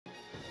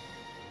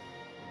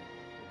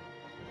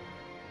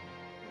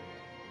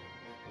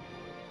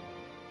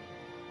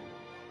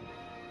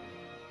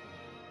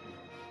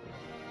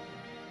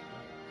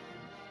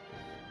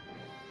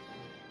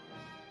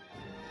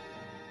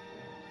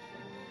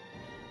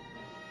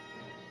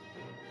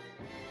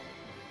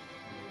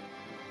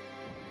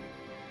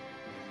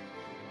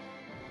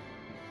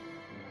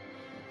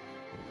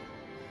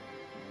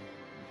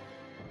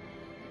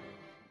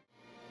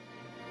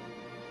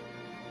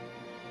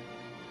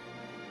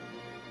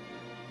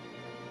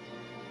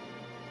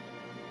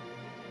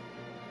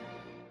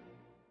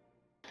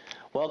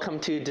Welcome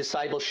to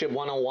Discipleship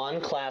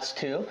 101, Class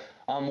 2.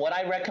 What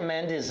I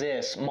recommend is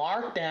this.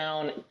 Mark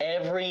down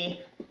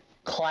every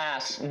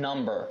class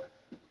number.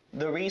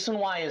 The reason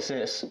why is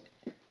this.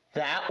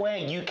 That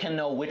way you can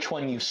know which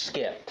one you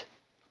skipped.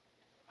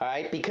 All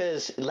right?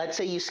 Because let's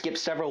say you skipped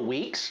several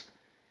weeks,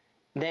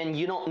 then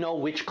you don't know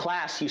which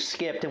class you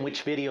skipped and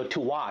which video to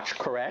watch,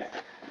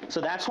 correct?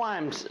 So that's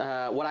why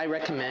what I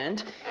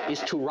recommend is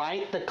to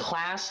write the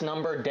class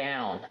number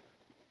down.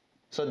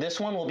 So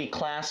this one will be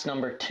class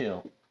number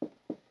 2.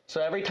 So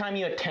every time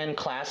you attend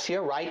class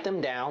here, write them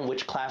down,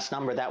 which class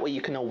number. That way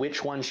you can know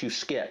which ones you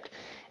skipped.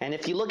 And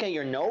if you look at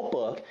your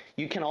notebook,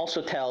 you can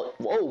also tell,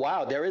 oh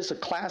wow, there is a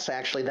class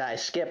actually that I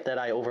skipped that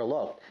I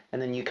overlooked.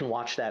 And then you can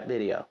watch that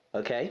video,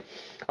 okay?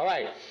 All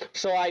right,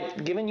 so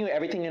I've given you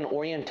everything in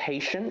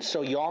orientation,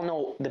 so you all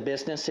know the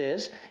business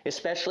is,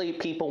 especially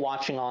people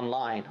watching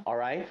online, all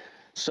right?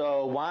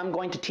 So what I'm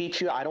going to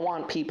teach you, I don't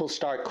want people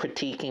start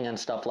critiquing and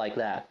stuff like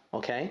that,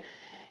 okay?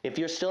 If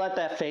you're still at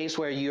that phase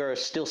where you're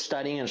still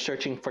studying and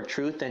searching for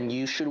truth, then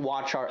you should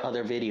watch our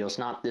other videos,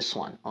 not this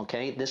one,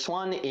 okay? This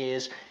one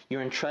is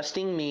you're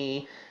entrusting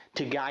me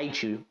to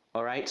guide you,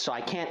 all right? So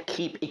I can't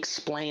keep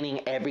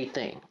explaining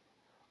everything,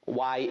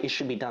 why it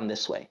should be done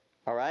this way,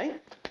 all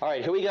right? All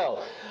right, here we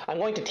go. I'm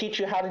going to teach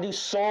you how to do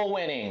soul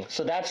winning.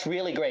 So that's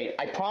really great.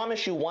 I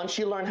promise you, once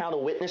you learn how to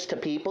witness to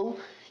people,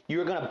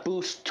 you're going to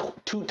boost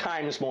two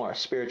times more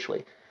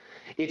spiritually.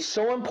 It's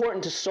so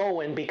important to soul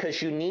win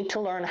because you need to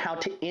learn how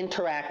to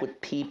interact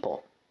with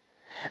people.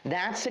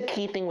 That's the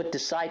key thing with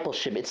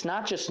discipleship. It's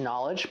not just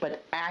knowledge,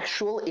 but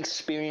actual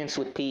experience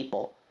with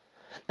people.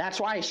 That's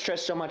why I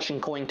stress so much in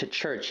going to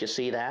church. You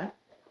see that?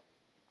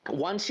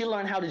 Once you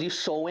learn how to do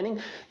soul winning,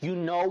 you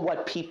know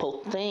what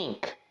people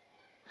think.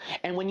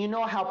 And when you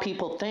know how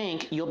people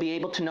think, you'll be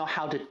able to know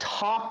how to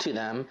talk to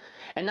them.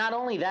 And not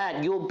only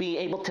that, you'll be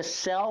able to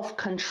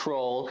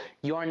self-control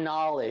your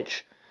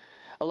knowledge.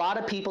 A lot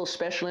of people,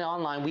 especially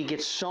online, we get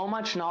so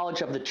much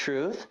knowledge of the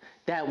truth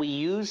that we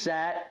use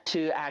that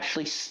to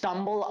actually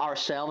stumble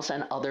ourselves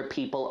and other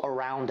people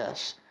around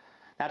us.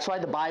 That's why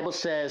the Bible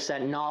says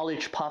that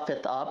knowledge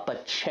puffeth up,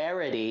 but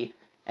charity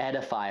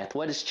edifieth.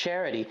 What is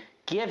charity?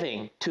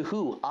 Giving to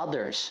who?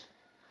 Others.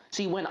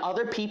 See, when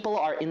other people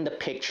are in the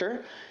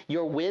picture,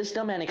 your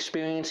wisdom and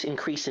experience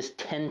increases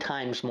 10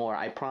 times more.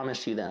 I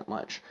promise you that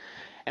much.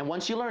 And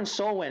once you learn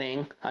soul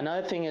winning,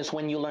 another thing is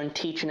when you learn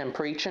teaching and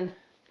preaching,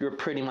 you're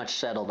pretty much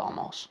settled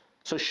almost.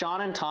 So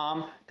Sean and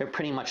Tom, they're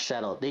pretty much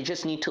settled. They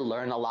just need to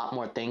learn a lot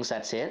more things,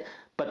 that's it.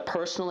 But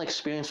personal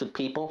experience with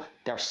people,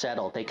 they're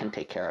settled. They can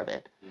take care of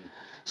it.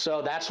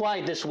 So that's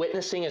why this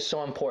witnessing is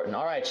so important.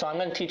 All right, so I'm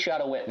going to teach you how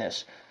to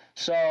witness.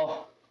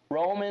 So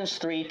Romans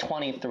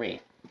 3:23.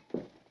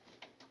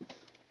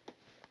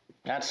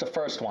 That's the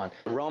first one.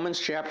 Romans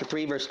chapter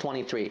 3, verse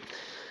 23.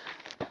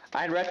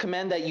 I'd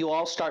recommend that you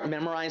all start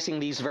memorizing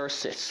these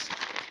verses.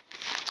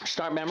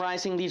 Start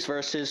memorizing these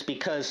verses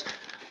because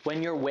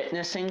when you're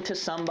witnessing to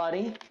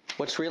somebody,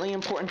 what's really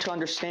important to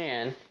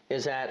understand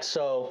is that,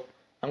 so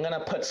I'm going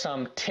to put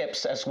some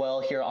tips as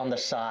well here on the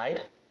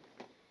side.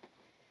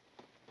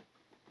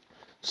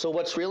 So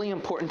what's really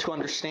important to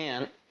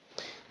understand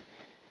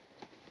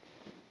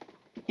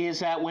is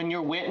that when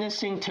you're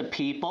witnessing to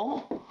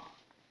people,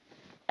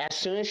 as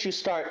soon as you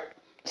start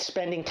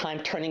spending time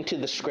turning to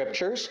the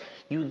scriptures,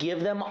 you give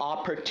them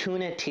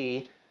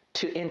opportunity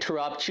to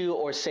interrupt you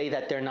or say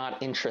that they're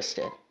not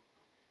interested.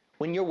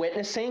 When you're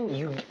witnessing,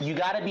 you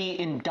got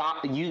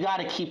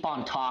to keep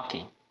on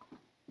talking.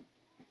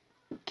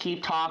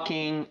 Keep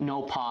talking,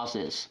 no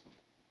pauses.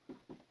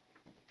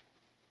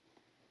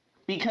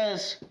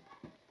 Because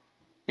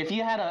if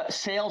you had a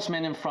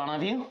salesman in front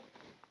of you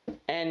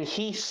and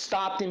he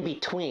stopped in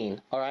between,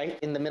 all right,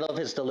 in the middle of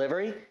his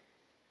delivery,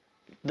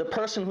 the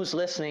person who's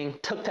listening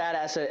took that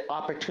as an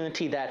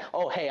opportunity that,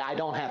 oh, hey, I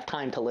don't have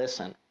time to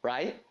listen,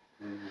 right?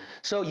 Mm-hmm.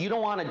 So you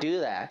don't want to do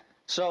that.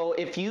 So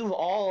if you've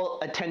all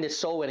attended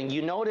soul winning,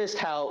 you noticed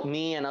how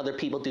me and other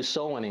people do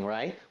soul winning,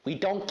 right? We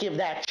don't give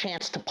that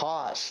chance to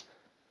pause.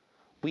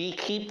 We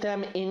keep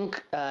them in,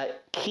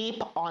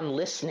 keep on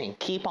listening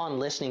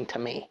to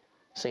me,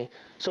 see?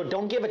 So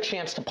don't give a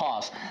chance to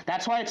pause.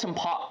 That's why it's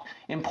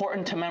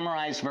important to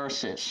memorize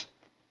verses.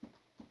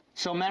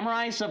 So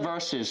memorize the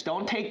verses.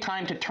 Don't take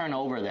time to turn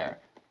over there.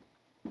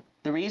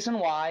 The reason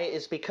why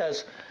is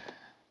because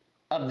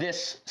of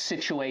this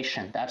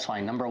situation. That's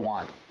why, number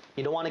one.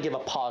 You don't want to give a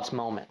pause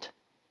moment.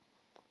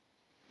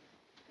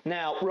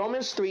 Now,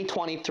 Romans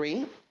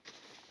 3:23.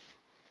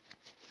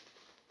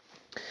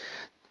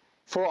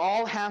 For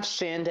all have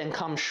sinned and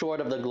come short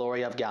of the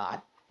glory of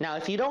God. Now,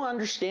 if you don't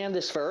understand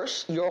this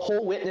verse, your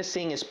whole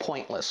witnessing is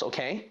pointless,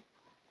 okay?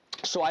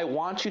 So I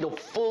want you to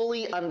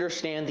fully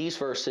understand these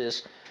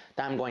verses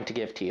that I'm going to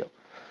give to you.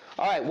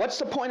 All right, what's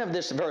the point of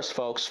this verse,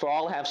 folks? For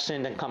all have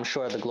sinned and come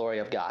short of the glory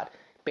of God.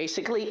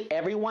 Basically,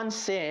 everyone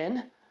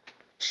sinned,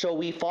 so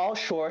we fall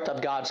short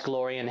of God's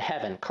glory in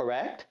heaven,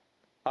 correct?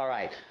 All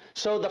right.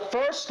 So the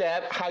first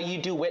step, how you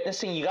do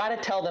witnessing, you got to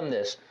tell them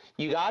this.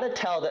 You got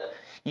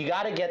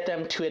to get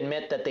them to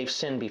admit that they've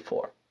sinned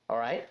before, all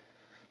right?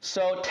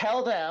 So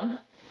tell them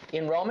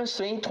in Romans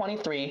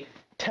 3:23,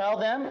 tell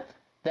them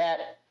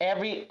that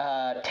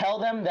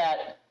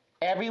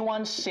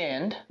everyone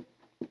sinned,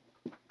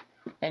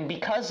 and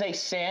because they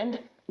sinned,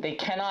 they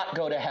cannot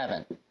go to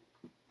heaven.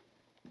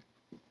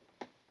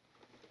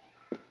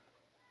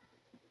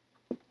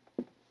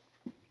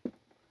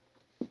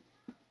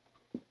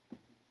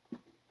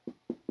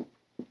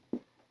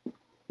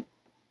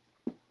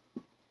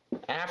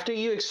 After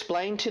you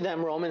explain to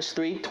them Romans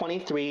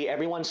 3:23,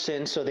 everyone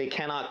sins so they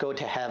cannot go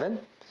to heaven,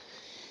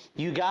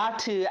 you got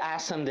to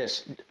ask them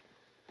this.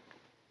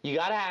 You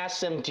got to ask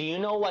them, do you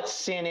know what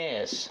sin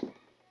is?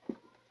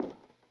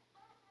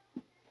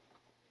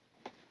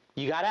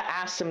 You got to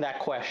ask them that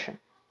question.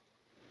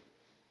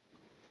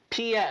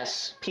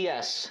 P.S.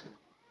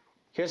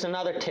 Here's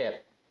another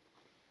tip.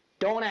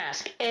 Don't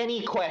ask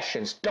any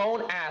questions.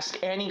 Don't ask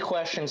any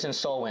questions in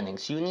soul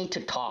winnings. You need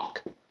to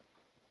talk.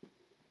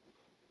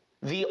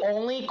 The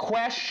only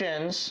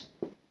questions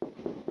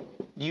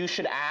you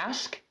should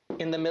ask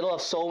in the middle of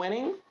soul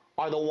winning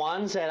are the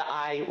ones that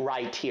I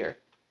write here.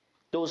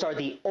 Those are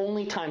the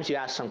only times you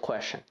ask some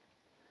question.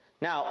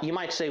 Now, you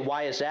might say,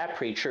 why is that,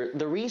 preacher?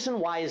 The reason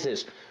why is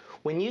this.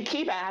 When you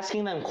keep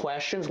asking them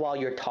questions while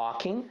you're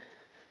talking,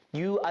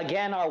 you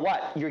again are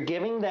what? You're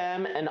giving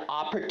them an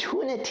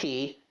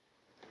opportunity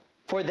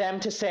for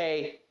them to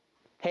say,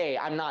 hey,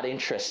 I'm not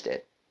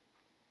interested.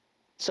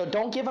 So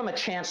don't give them a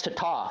chance to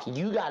talk.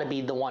 You got to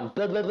be the one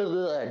blah, blah, blah,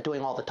 blah,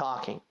 doing all the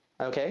talking,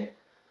 okay?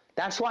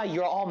 That's why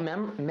you're all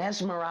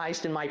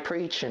mesmerized in my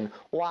preaching.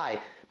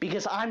 Why?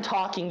 Because I'm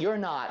talking, you're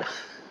not.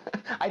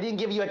 I didn't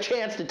give you a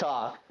chance to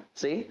talk,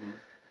 see?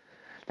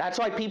 That's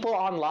why people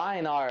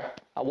online are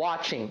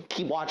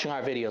keep watching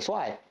our videos.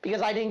 Why?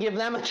 Because I didn't give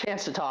them a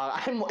chance to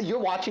talk. You're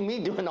watching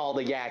me doing all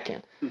the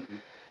yakking.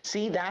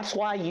 See, that's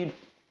why you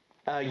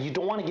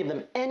don't want to give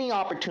them any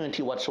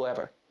opportunity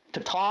whatsoever to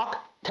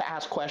talk, to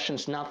ask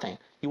questions, nothing.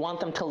 You want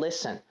them to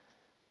listen.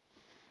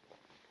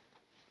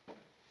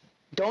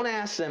 Don't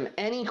ask them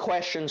any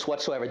questions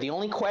whatsoever. The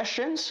only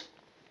questions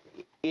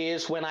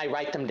is when I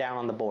write them down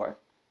on the board.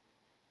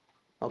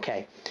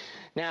 Okay.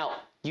 Now,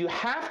 you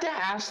have to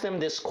ask them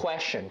this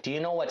question. Do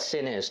you know what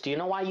sin is? Do you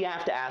know why you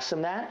have to ask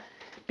them that?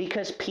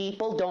 Because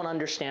people don't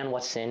understand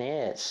what sin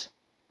is.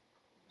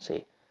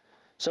 See?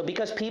 So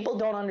because people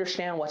don't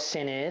understand what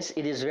sin is,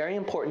 it is very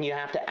important you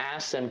have to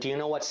ask them, do you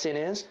know what sin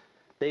is?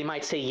 They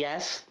might say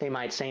yes, they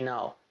might say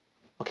no.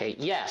 Okay,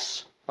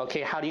 yes.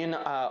 Okay, how do you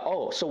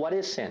know? So what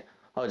is sin?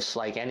 Oh, it's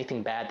like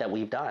anything bad that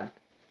we've done.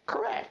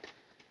 Correct.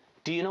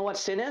 Do you know what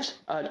sin is?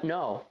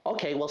 No.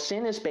 Okay, well,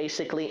 sin is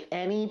basically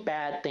any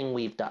bad thing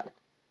we've done.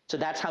 So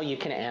that's how you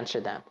can answer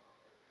them.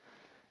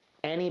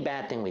 Any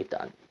bad thing we've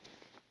done.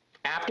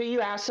 After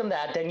you ask them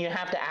that, then you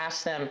have to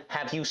ask them,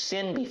 have you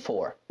sinned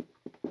before?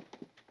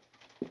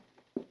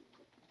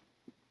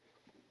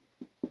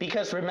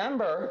 Because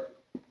remember,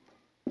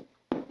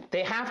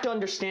 they have to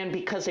understand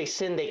because they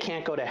sinned, they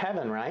can't go to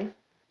heaven, right?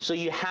 So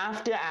you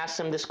have to ask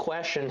them this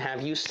question,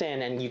 have you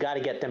sinned? And you got to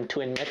get them to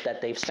admit that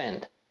they've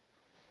sinned.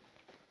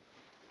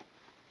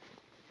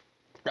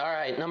 All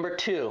right, number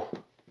 2.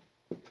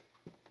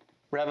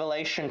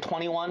 Revelation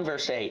 21,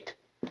 verse 8.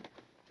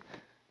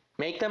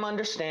 Make them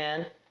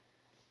understand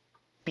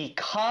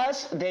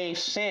because they've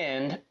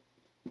sinned,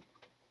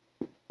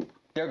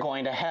 they're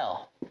going to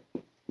hell.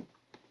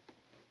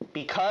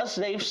 Because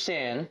they've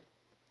sinned,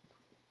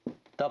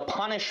 the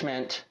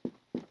punishment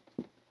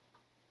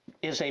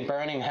is a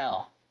burning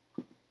hell.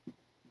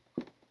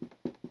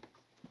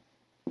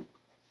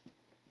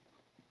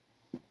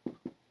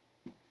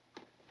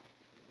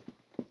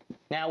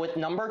 Now with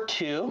number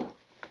 2,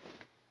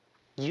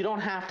 you don't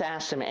have to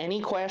ask them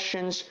any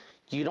questions.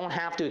 You don't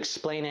have to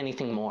explain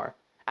anything more.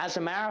 As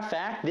a matter of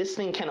fact, this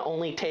thing can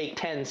only take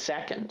 10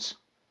 seconds.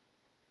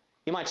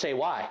 You might say,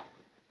 why?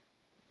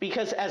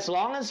 Because as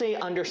long as they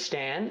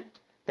understand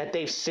that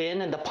they've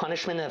sinned and the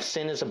punishment of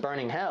sin is a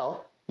burning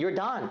hell, you're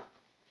done.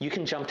 You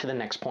can jump to the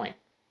next point.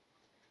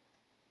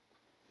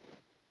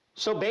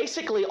 So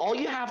basically, all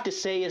you have to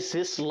say is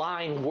this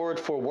line word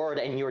for word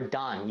and you're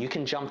done. You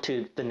can jump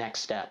to the next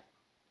step.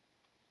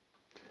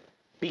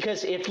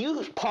 Because if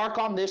you park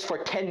on this for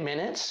 10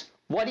 minutes,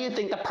 what do you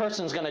think the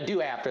person's going to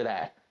do after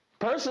that?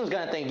 Person's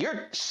going to think,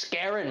 you're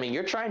scaring me.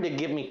 You're trying to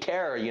give me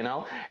terror, you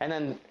know? And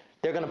then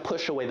they're going to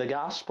push away the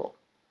gospel.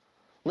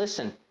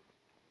 Listen,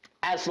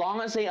 as long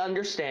as they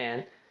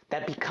understand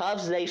that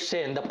because they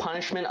sin, the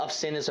punishment of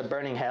sin is a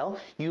burning hell,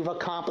 you've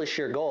accomplished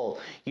your goal.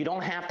 You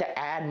don't have to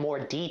add more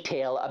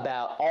detail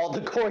about all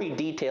the gory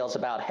details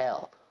about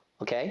hell,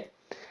 okay?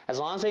 As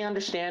long as they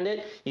understand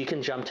it, you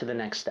can jump to the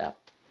next step.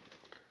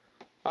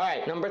 All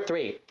right, number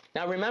 3.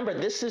 Now remember,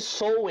 this is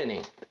soul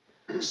winning.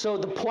 So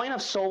the point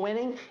of soul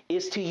winning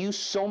is to use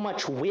so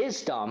much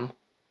wisdom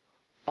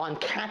on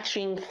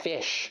catching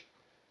fish.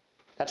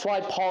 That's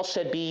why Paul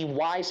said, be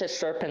wise as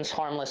serpents,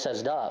 harmless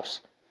as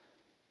doves.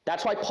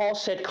 That's why Paul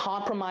said,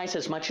 compromise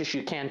as much as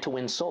you can to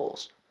win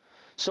souls.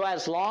 So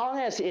as long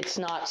as it's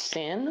not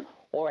sin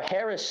or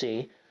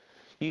heresy,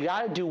 you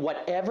got to do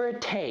whatever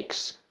it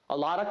takes, a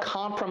lot of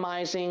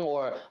compromising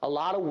or a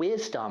lot of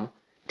wisdom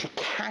to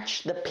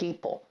catch the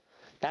people,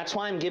 That's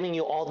why I'm giving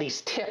you all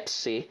these tips,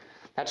 see?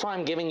 That's why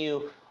I'm giving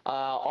you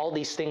all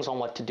these things on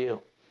what to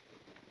do.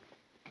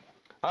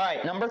 All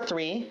right, number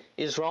 3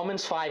 is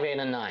Romans 5, 8,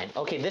 and 9.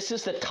 Okay, this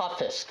is the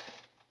toughest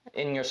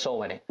in your soul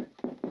winning.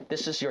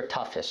 This is your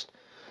toughest.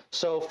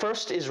 So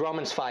first is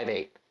Romans 5,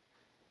 8.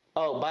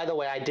 Oh, by the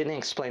way, I didn't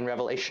explain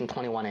Revelation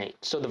 21, 8.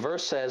 So the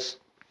verse says,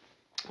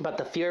 but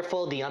the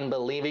fearful, the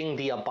unbelieving,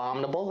 the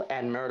abominable,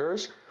 and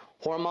murderers,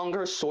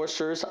 whoremongers,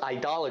 sorcerers,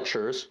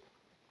 idolaters,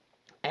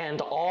 and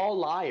all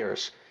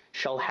liars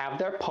shall have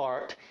their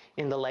part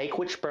in the lake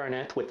which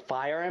burneth with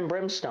fire and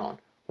brimstone,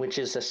 which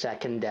is the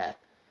second death.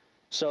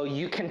 So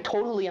you can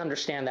totally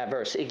understand that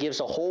verse. It gives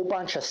a whole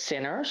bunch of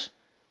sinners,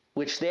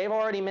 which they've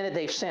already admitted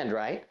they've sinned,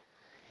 right?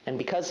 And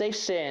because they've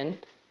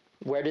sinned,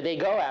 where do they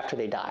go after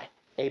they die?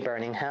 A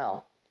burning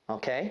hell,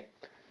 okay?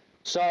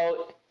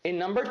 So in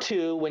number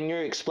 2, when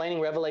you're explaining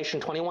Revelation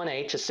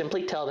 21:8, just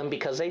simply tell them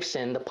because they've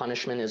sinned, the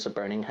punishment is a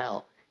burning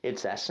hell.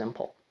 It's that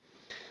simple.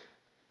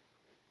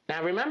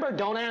 Now remember,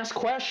 don't ask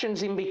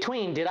questions in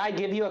between. Did I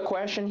give you a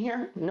question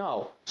here?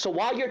 No. So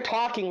while you're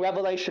talking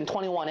Revelation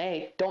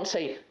 21:8, don't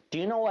say, do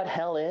you know what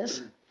hell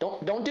is?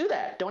 Don't do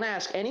that. Don't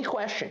ask any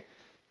question.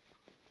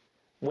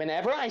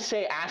 Whenever I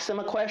say ask them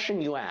a question,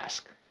 you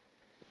ask.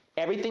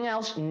 Everything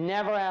else,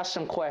 never ask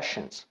them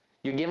questions.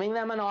 You're giving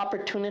them an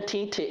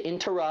opportunity to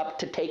interrupt,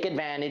 to take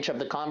advantage of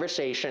the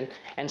conversation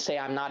and say,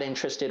 I'm not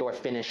interested, or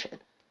finish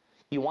it.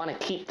 You want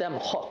to keep them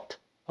hooked,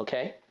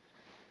 okay?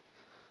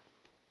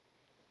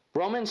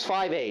 Romans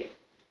 5:8.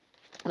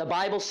 The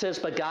Bible says,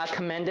 but God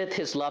commendeth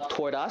his love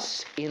toward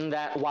us, in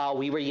that while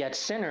we were yet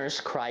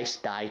sinners,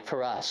 Christ died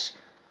for us.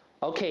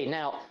 Okay,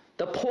 now,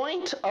 the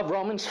point of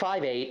Romans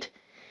 5:8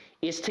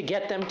 is to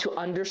get them to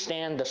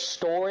understand the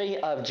story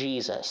of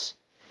Jesus.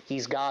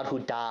 He's God who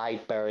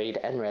died, buried,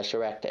 and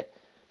resurrected.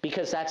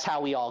 Because that's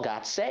how we all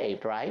got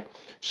saved, right?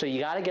 So you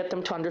got to get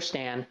them to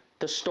understand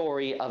the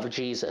story of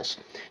Jesus.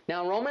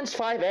 Now, Romans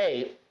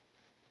 5:8,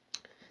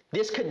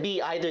 this could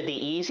be either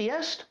the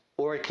easiest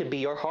or it could be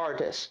your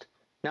hardest.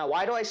 Now,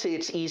 why do I say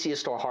it's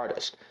easiest or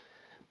hardest?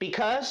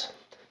 Because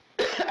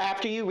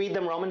after you read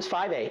them Romans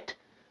 5:8,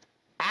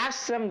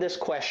 ask them this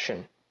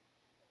question.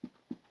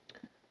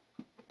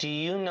 Do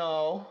you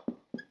know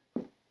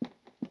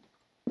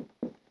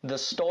the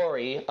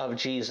story of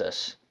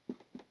Jesus?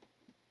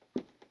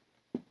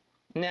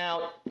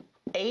 Now,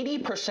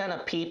 80%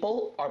 of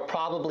people are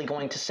probably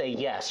going to say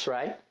yes,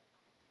 right?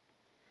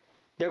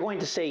 They're going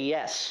to say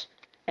yes.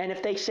 And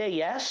if they say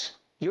yes,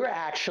 you're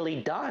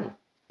actually done.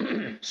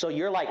 So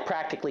you're like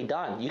practically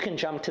done. You can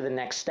jump to the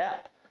next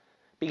step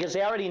because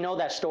they already know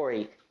that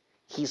story.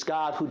 He's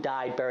God who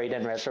died, buried,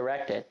 and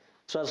resurrected.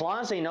 So as long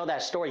as they know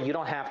that story, you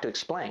don't have to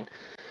explain.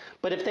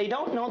 But if they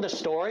don't know the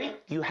story,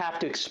 you have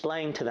to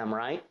explain to them,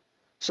 right?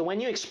 So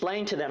when you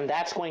explain to them,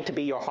 that's going to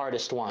be your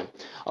hardest one.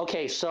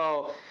 Okay,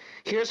 so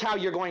here's how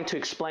you're going to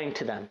explain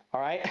to them,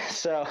 all right?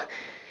 So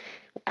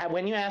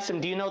when you ask them,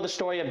 do you know the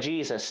story of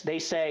Jesus? They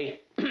say,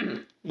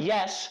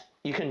 yes,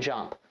 you can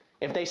jump.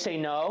 If they say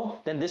no,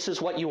 then this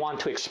is what you want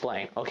to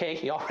explain, okay?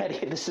 Y'all ready?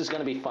 This is going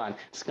to be fun.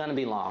 It's going to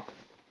be long.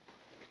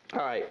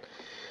 All right.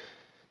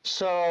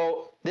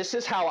 So this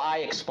is how I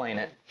explain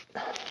it.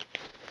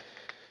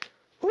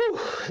 Whew,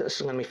 this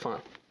is going to be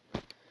fun.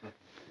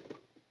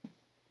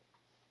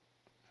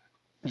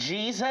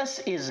 Jesus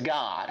is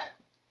God.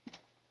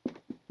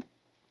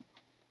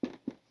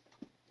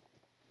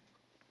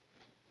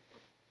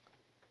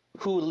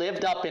 Who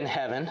lived up in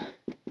heaven.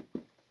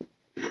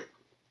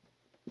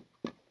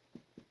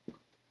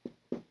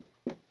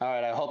 All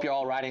right, I hope you're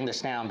all writing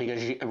this down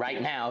because right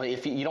now,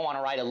 if you don't want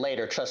to write it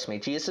later, trust me.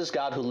 Jesus is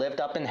God who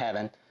lived up in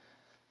heaven,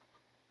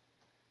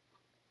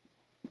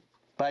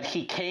 but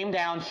he came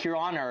down here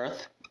on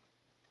earth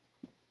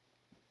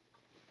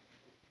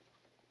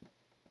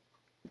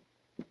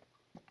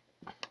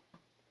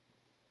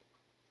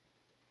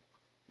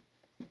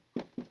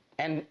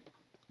and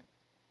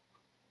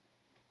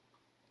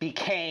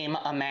became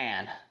a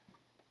man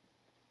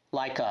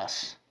like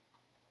us.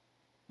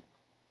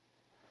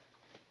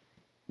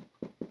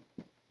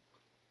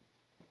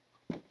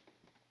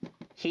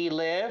 He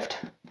lived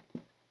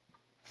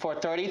for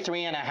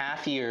 33 and a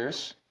half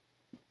years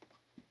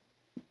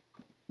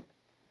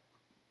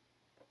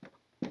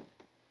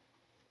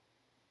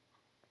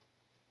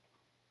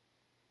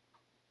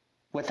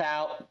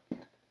without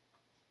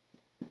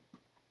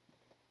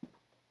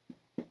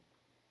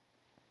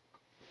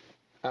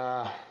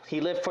he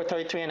lived for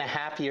 33 and a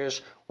half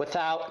years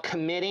without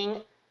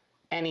committing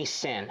any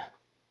sin.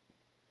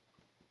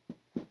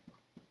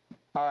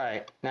 All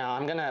right, now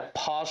I'm going to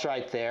pause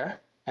right there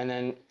and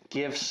then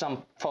give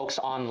some folks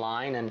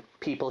online and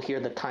people here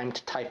the time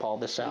to type all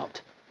this out.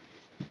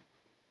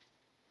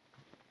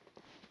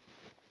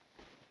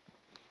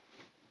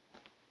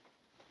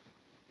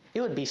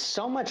 It would be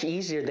so much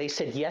easier they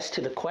said yes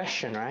to the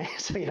question, right?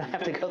 So you don't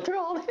have to go through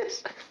all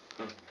this.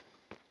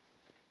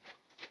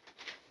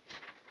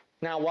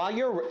 Now, while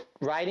you're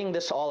writing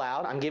this all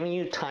out, I'm giving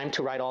you time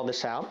to write all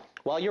this out.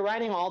 While you're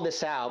writing all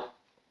this out,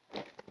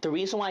 the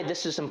reason why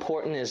this is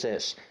important is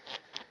this.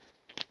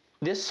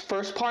 this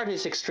first part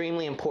is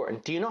extremely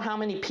important. Do you know how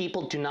many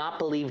people do not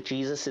believe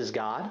Jesus is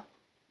God?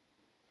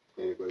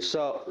 Anybody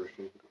So,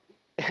 Christian?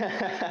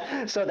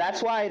 so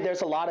that's why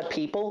there's a lot of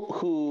people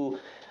who,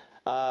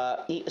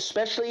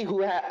 especially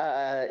who,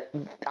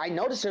 I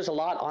notice there's a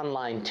lot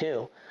online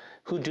too,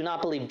 who do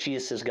not believe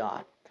Jesus is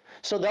God.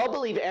 So they'll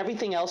believe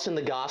everything else in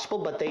the gospel,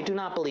 but they do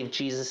not believe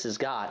Jesus is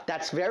God.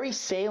 That's very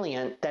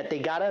salient that they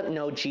got to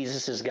know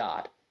Jesus is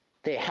God.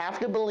 They have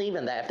to believe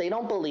in that. If they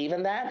don't believe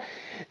in that,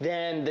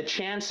 then the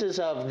chances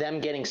of them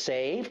getting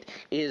saved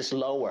is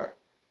lower.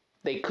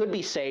 They could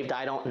be saved,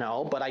 I don't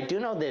know, but I do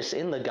know this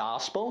in the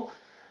gospel.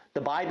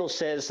 The Bible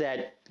says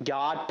that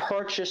God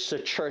purchased the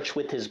church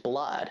with his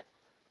blood.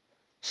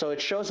 So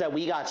it shows that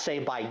we got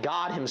saved by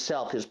God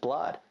himself, his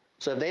blood.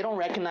 So if they don't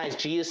recognize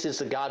Jesus is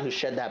the God who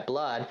shed that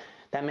blood,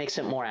 that makes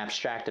it more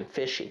abstract and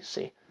fishy,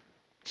 see?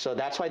 So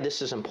that's why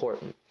this is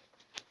important.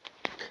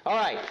 All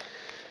right.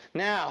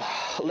 Now,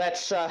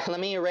 let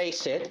me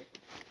erase it.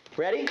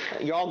 Ready?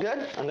 You're all good?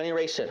 I'm going to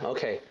erase it.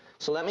 Okay.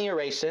 So let me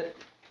erase it.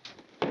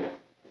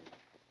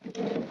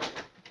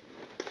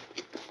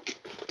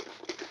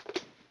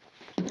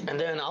 And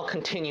then I'll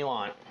continue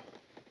on.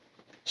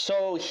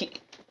 So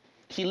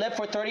he lived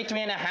for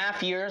 33 and a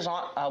half years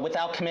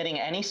without committing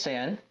any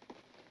sin.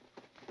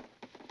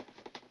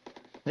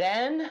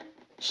 Then,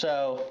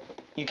 so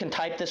you can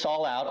type this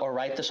all out or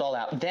write this all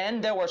out. Then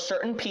there were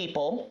certain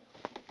people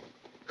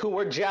who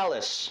were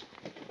jealous.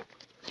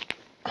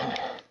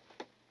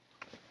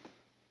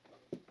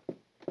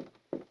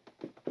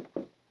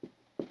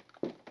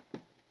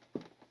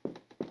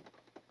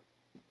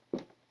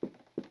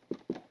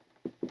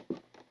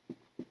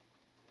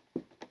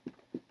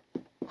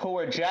 Who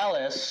were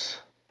jealous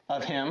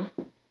of him.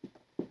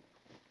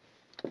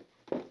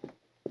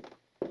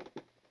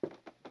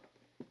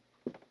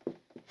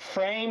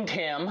 Framed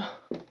him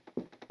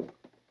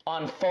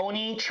on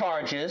phony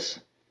charges.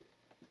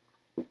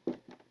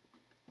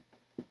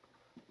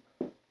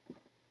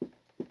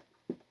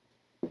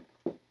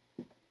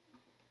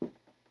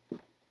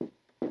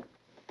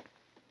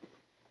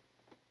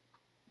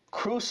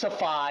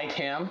 Crucified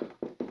him.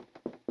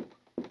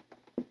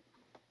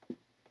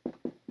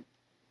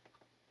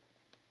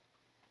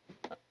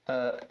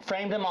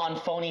 Framed him on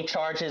phony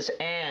charges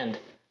and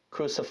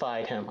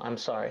crucified him. I'm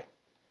sorry.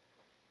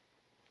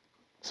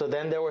 So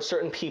then there were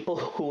certain people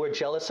who were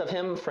jealous of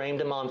him,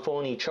 framed him on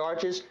phony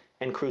charges,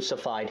 and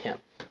crucified him.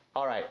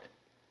 All right.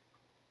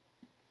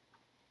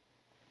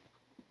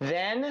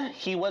 Then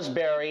he was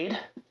buried.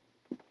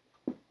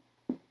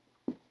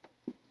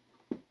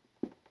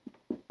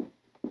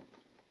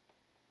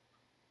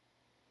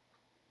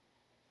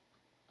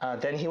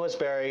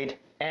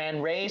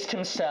 And raised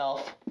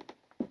himself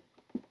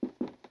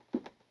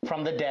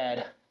from the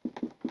dead.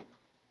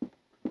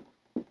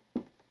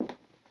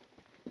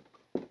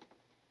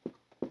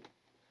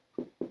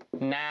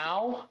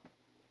 Now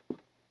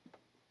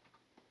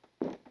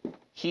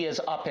he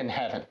is up in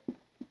heaven.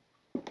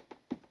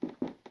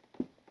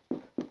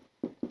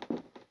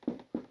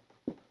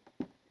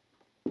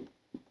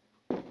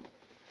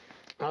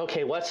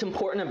 Okay, what's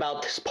important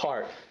about this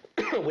part?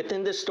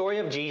 Within the story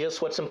of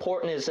Jesus, what's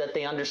important is that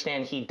they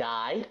understand he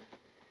died,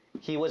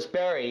 he was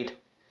buried,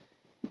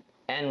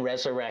 and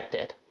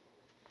resurrected.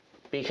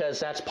 Because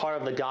that's part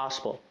of the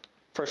gospel.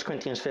 1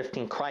 Corinthians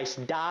 15,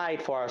 Christ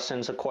died for our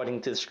sins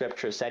according to the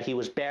scriptures, that he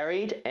was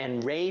buried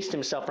and raised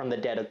himself from the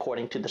dead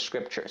according to the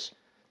scriptures.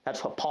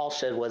 That's what Paul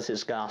said was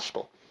his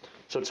gospel.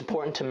 So it's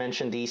important to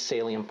mention these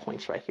salient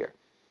points right here.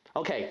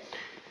 Okay,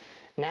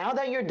 now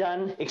that you're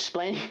done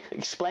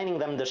explaining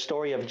them the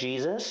story of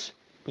Jesus,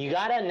 you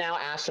gotta now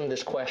ask them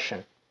this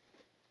question.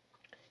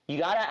 You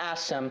gotta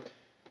ask them,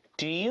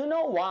 do you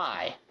know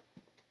why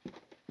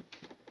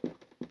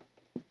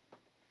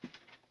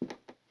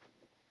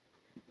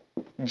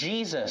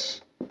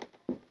Jesus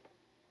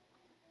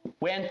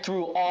went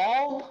through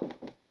all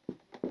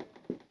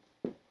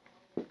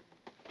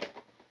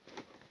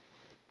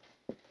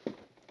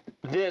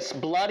this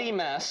bloody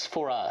mess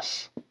for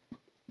us?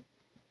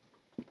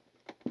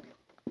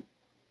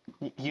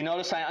 You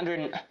notice I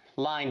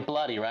underlined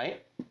bloody,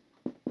 right?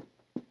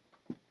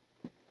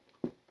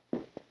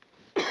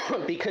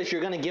 Because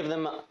you're going to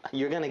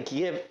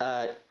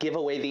give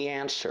away the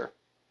answer.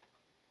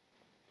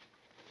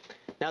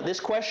 Now, this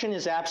question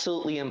is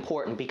absolutely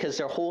important because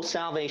their whole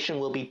salvation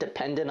will be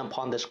dependent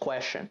upon this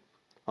question.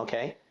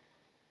 Okay?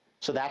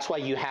 So that's why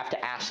you have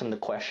to ask them the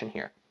question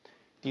here.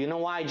 Do you know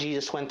why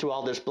Jesus went through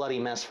all this bloody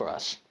mess for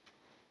us?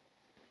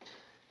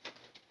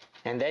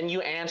 And then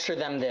you answer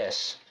them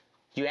this.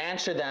 You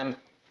answer them,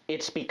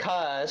 it's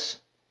because,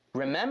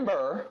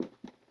 remember,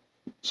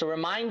 so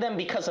remind them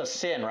because of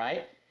sin,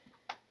 right?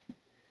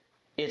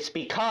 It's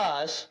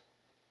because,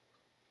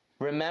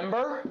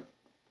 remember,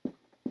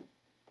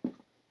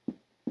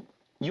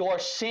 your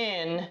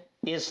sin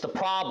is the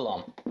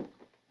problem.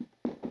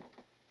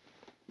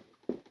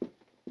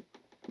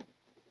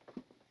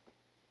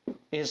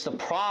 Is the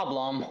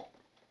problem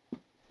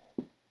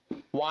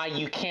why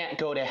you can't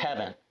go to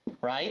heaven,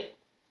 right?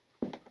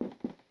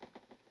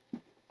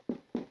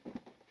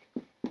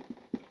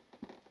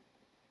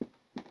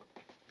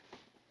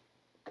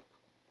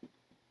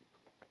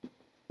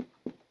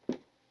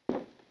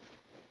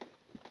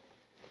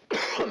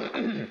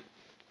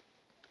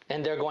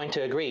 then they're going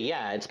to agree,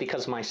 yeah, it's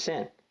because of my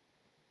sin.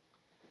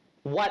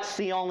 What's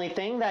the only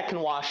thing that can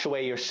wash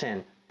away your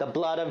sin? The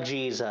blood of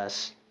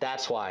Jesus.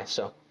 That's why.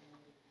 So,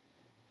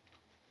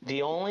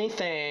 the only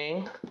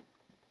thing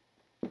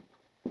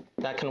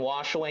that can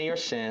wash away your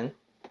sin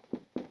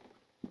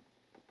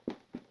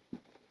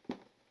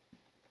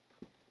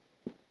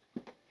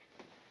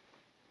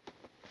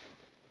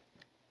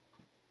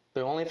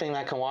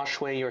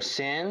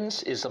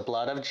is the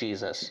blood of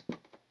Jesus.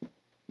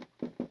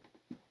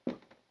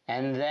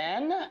 And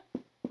then,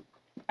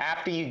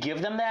 after you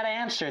give them that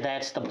answer,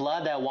 that's the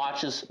blood that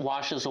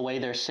washes away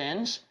their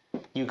sins,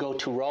 you go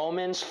to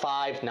Romans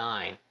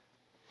 5:9.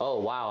 Oh,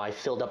 wow, I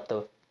filled up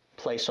the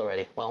place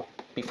already. Well,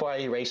 before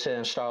I erase it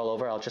and start all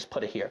over, I'll just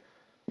put it here.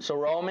 So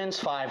Romans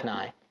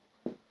 5:9.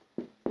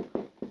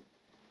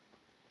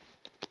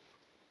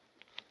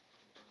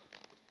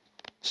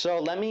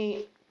 So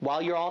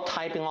while you're all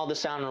typing all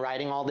this out and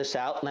writing all this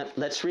out,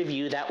 let's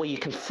review. That way you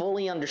can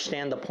fully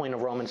understand the point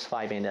of Romans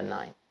 5:8 and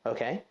 9.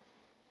 Okay?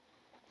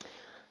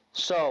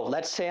 So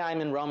let's say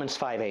I'm in Romans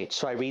 5:8.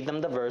 So I read them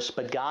the verse,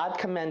 but God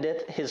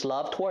commendeth his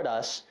love toward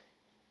us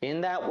in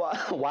that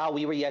while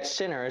we were yet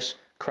sinners,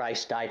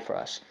 Christ died for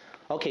us.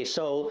 Okay,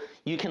 so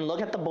you can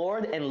look at the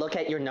board and look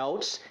at your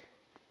notes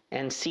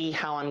and see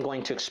how I'm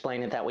going to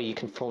explain it. That way you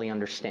can fully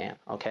understand.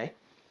 Okay?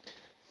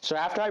 So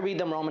after I read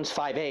them Romans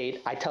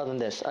 5:8, I tell them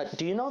this.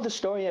 Do you know the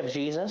story of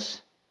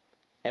Jesus?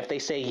 If they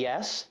say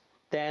yes,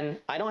 then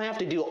I don't have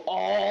to do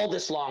all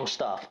this long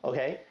stuff,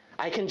 okay?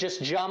 I can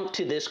just jump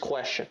to this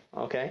question,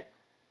 okay?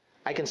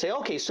 I can say,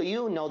 okay, so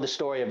you know the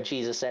story of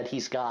Jesus, that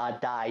he's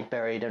God, died,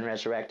 buried, and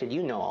resurrected.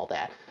 You know all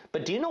that.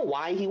 But do you know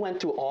why he went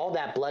through all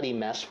that bloody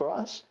mess for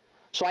us?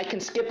 So I can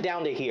skip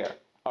down to here,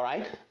 all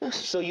right?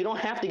 So you don't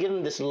have to give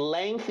them this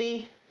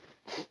lengthy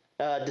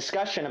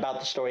discussion about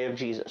the story of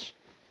Jesus.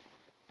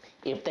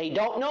 If they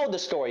don't know the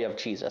story of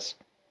Jesus,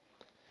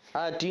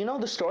 do you know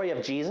the story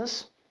of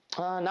Jesus?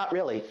 Not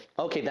really.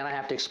 Okay, then I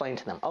have to explain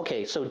to them.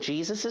 Okay, so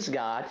Jesus is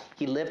God.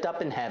 He lived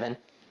up in heaven,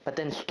 but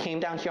then he came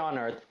down here on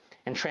earth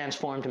and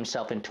transformed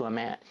himself into a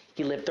man.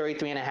 He lived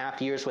 33.5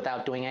 years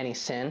without doing any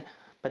sin,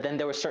 but then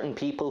there were certain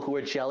people who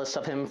were jealous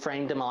of him,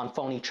 framed him on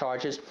phony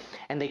charges,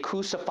 and they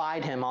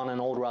crucified him on an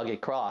old rugged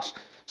cross.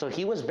 So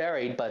he was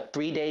buried, but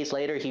 3 days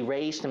later he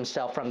raised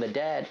himself from the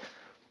dead,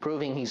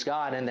 proving he's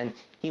God, and then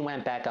he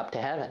went back up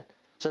to heaven.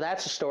 So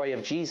that's the story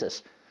of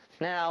Jesus.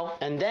 Now,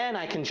 and then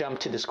I can jump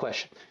to this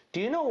question. Do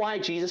you know why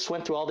Jesus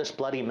went through all this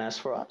bloody mess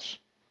for us?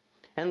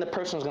 And the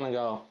person's going to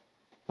go,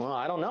 well,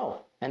 I don't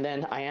know. And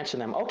then I answer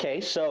them,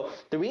 okay, so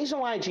the reason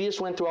why Jesus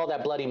went through all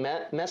that bloody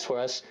mess for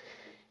us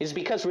is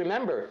because,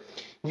 remember,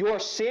 your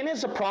sin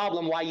is a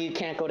problem why you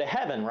can't go to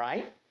heaven,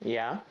 right?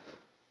 Yeah.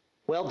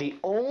 Well, the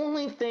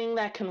only thing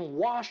that can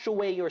wash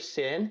away your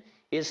sin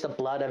is the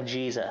blood of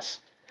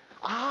Jesus.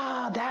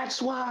 Ah,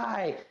 that's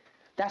why.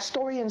 That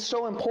story is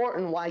so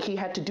important, why he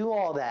had to do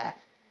all that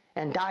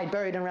and died,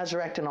 buried, and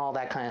resurrected and all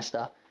that kind of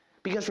stuff.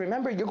 Because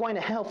remember, you're going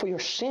to hell for your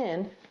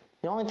sin.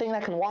 The only thing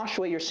that can wash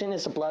away your sin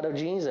is the blood of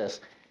Jesus.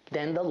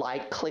 Then the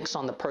light clicks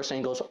on the person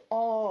and goes,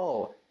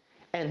 oh,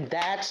 and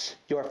that's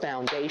your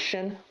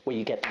foundation where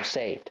you get them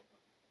saved.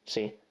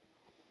 See?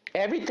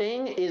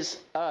 Everything is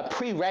a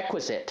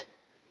prerequisite,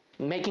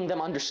 making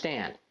them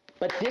understand.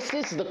 But this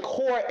is the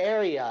core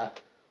area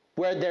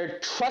where they're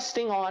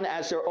trusting on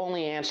as their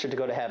only answer to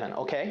go to heaven,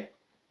 okay?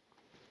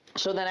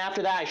 So then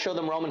after that, I show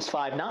them Romans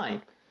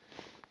 5:9.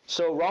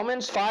 So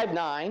Romans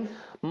 5:9,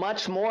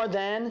 much more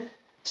than,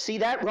 see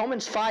that?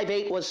 Romans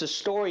 5:8 was the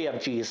story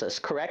of Jesus,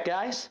 correct,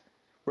 guys?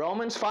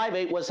 Romans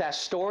 5:8 was that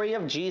story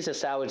of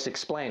Jesus I was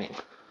explaining.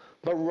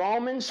 But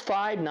Romans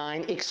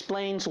 5:9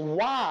 explains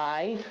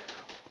why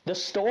the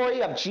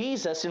story of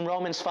Jesus in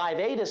Romans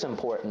 5:8 is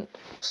important.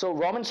 So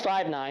Romans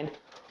 5:9,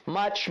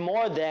 much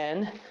more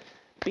than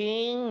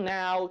being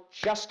now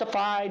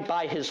justified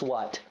by his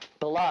what?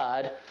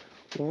 Blood,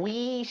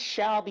 we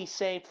shall be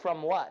saved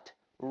from what?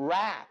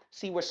 Wrath.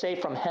 See, we're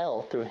saved from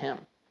hell through him.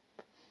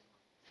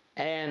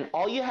 And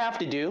all you have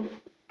to do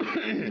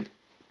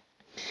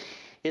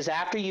is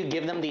after you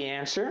give them the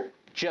answer,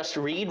 just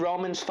read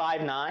Romans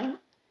 5:9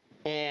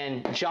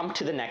 and jump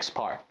to the next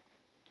part.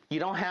 You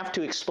don't have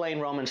to explain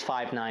Romans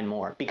 5:9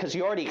 more because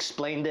you already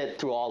explained it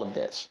through all of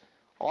this.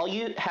 All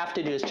you have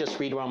to do is just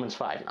read Romans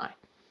 5:9.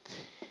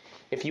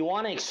 If you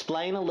want to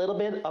explain a little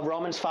bit of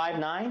Romans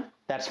 5:9,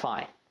 that's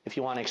fine. If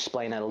you want to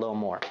explain it a little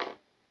more.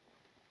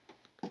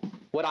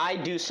 What I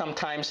do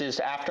sometimes is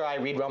after I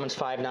read Romans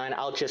 5:9,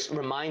 I'll just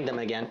remind them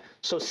again.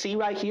 So see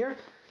right here,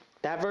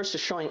 that verse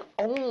is showing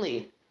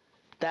only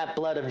that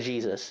blood of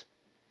Jesus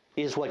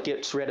is what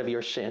gets rid of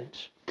your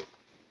sins.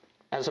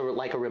 As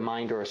like a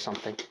reminder or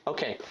something.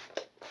 Okay.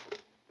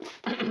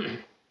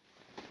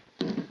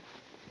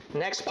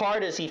 Next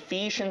part is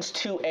Ephesians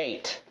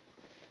 2:8.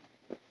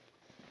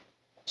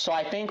 So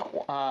I think,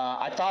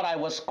 I thought I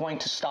was going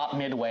to stop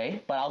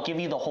midway, but I'll give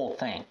you the whole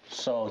thing.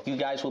 So you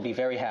guys will be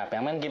very happy.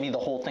 I'm going to give you the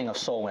whole thing of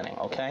soul winning,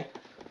 okay?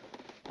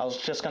 I was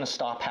just going to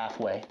stop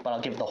halfway, but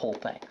I'll give the whole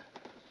thing.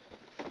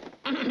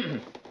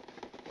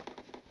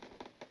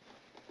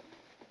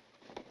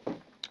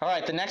 All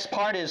right, the next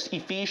part is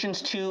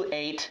Ephesians 2,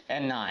 8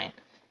 and 9.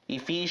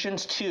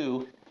 Ephesians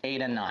 2,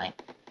 8 and 9.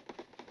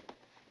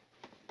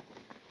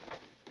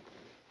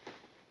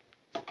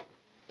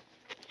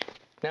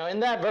 Now in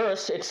that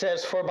verse it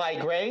says, "For by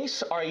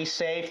grace are ye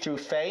saved through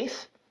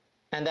faith,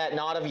 and that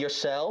not of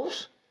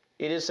yourselves.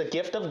 It is a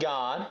gift of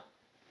God,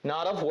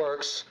 not of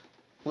works,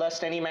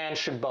 lest any man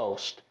should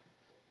boast."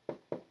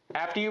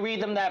 After you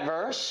read them that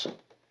verse,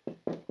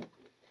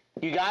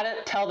 you got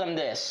to tell them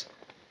this.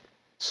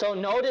 So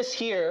notice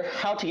here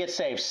how to get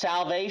saved.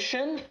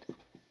 Salvation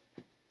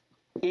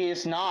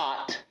is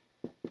not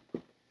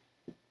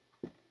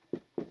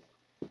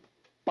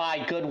by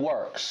good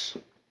works.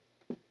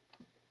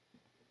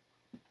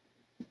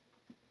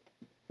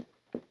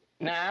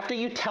 Now, after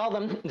you tell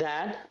them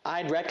that,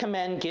 I'd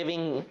recommend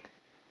you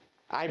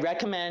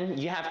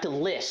have to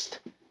list.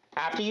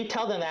 After you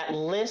tell them that,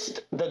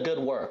 list the good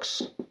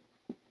works.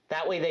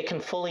 That way they can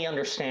fully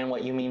understand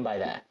what you mean by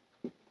that.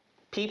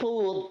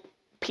 People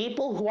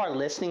who are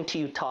listening to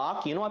you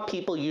talk, you know what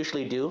people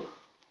usually do?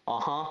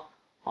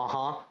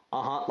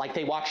 Like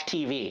they watch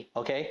TV,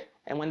 okay?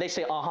 And when they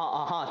say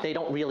they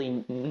don't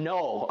really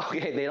know,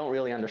 okay? They don't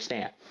really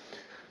understand.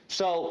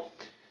 So,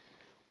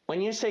 when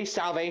you say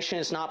salvation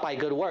is not by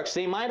good works,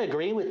 they might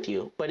agree with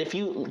you, but if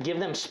you give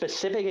them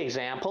specific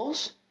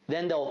examples,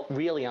 then they'll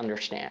really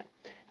understand.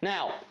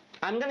 Now,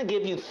 I'm going to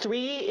give you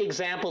 3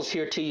 examples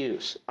here to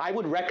use. I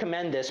would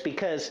recommend this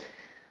because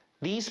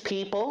these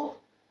people,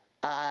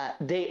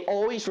 they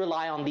always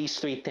rely on these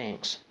 3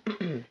 things.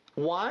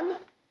 One,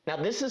 now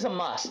this is a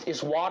must,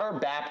 is water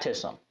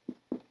baptism.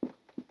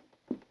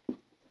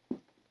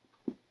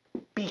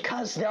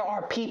 Because there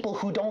are people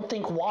who don't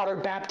think water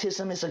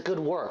baptism is a good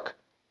work.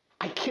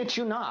 I kid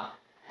you not.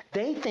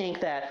 They think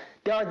that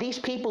there are these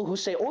people who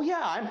say, "Oh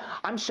yeah,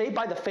 I'm saved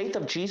by the faith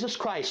of Jesus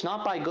Christ,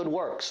 not by good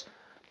works."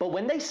 But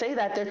when they say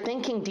that, they're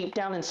thinking deep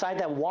down inside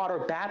that water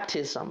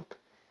baptism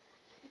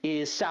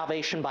is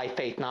salvation by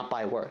faith, not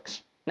by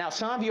works. Now,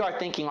 some of you are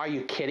thinking, are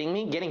you kidding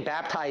me? Getting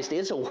baptized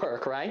is a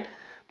work, right?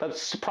 But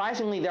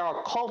surprisingly, there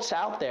are cults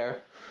out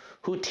there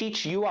who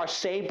teach you are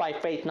saved by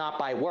faith, not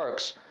by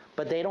works,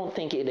 but they don't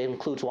think it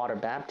includes water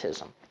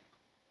baptism.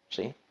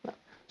 See?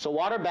 So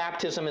water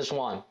baptism is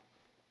one.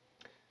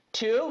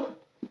 2,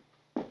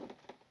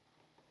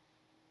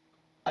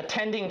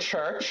 attending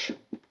church.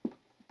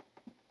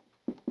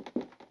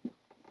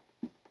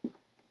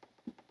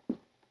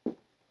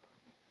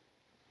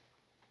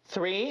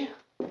 3,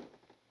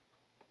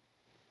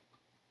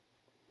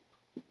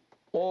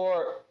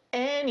 or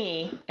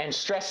any, and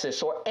stress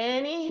this, or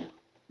any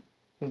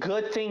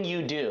good thing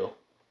you do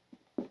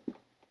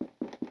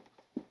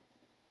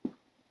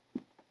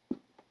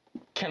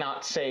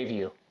cannot save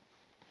you.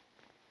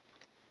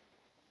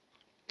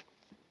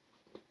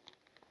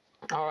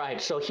 All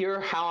right, so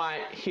here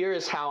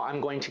is how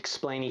I'm going to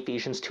explain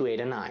Ephesians 2,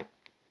 8 and 9.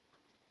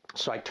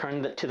 So I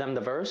turn to them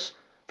the verse.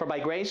 "For by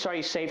grace are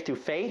ye saved through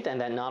faith, and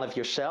that not of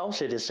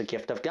yourselves, it is a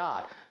gift of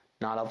God,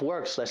 not of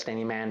works, lest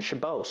any man should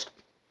boast."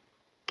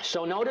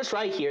 So notice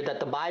right here that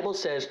the Bible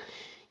says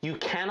you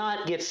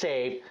cannot get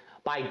saved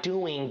by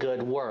doing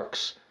good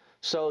works.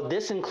 So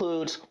this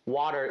includes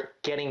water.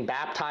 Getting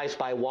baptized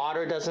by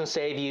water doesn't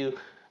save you.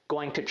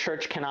 Going to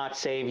church cannot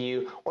save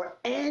you. Or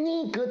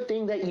any good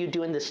thing that you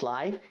do in this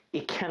life,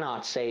 it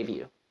cannot save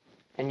you.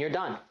 And you're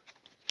done.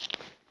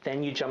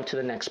 Then you jump to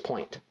the next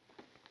point.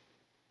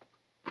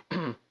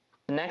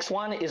 The next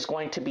one is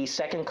going to be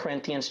 2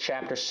 Corinthians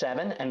chapter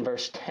 7 and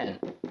verse 10.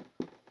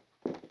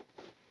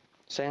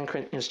 2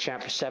 Corinthians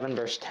chapter 7,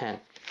 verse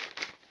 10.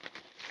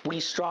 "We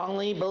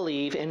strongly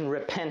believe in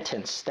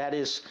repentance." That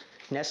is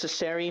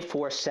necessary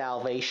for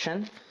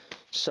salvation.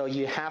 So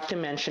you have to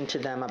mention to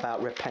them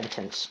about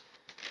repentance.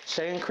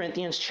 2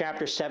 Corinthians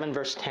chapter 7,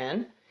 verse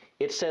 10.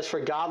 It says, "For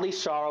godly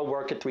sorrow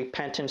worketh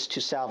repentance to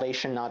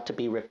salvation, not to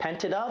be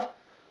repented of,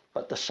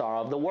 but the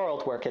sorrow of the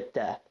world worketh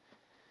death."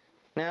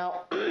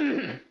 Now,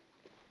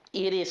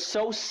 it is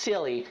so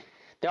silly.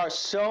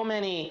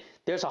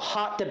 There's a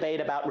hot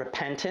debate about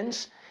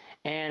repentance,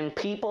 and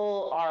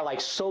people are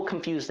like so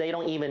confused they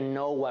don't even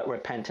know what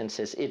repentance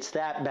is. It's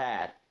that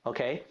bad,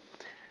 okay?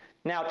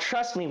 Now,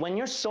 trust me, when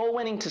you're soul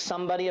winning to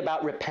somebody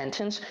about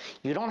repentance,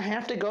 you don't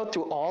have to go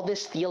through all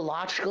this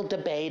theological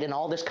debate and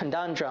all this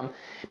conundrum,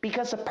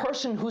 because the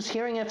person who's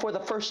hearing it for the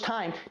first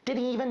time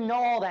didn't even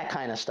know all that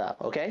kind of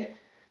stuff, okay?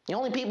 The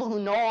only people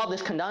who know all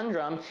this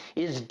conundrum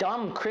is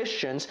dumb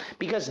Christians,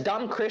 because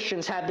dumb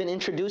Christians have been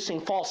introducing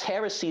false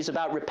heresies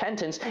about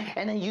repentance,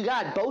 and then you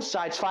got both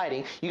sides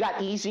fighting. You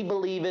got easy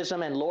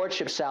believism and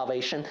lordship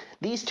salvation,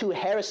 these two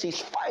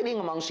heresies fighting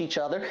amongst each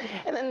other,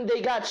 and then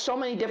they got so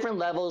many different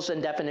levels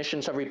and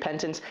definitions of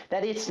repentance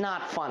that it's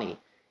not funny.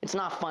 It's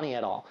not funny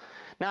at all.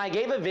 Now, I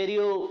gave a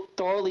video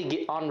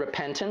thoroughly on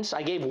repentance.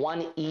 I gave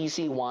one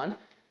easy one.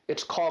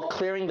 It's called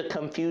Clearing the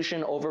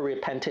Confusion Over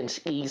Repentance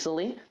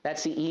Easily.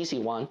 That's the easy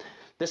one.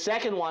 The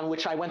second one,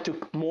 which I went through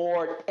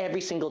more,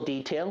 every single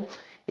detail,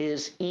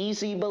 is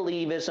easy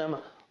believism,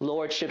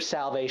 lordship,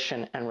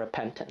 salvation, and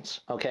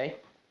repentance,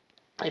 okay?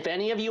 If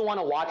any of you want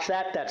to watch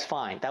that, that's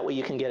fine. That way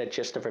you can get a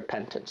gist of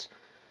repentance.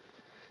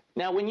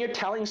 Now, when you're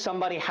telling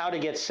somebody how to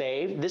get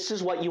saved, this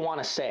is what you want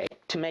to say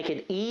to make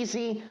it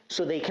easy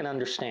so they can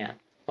understand,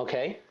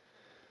 okay?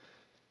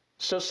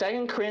 So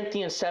 2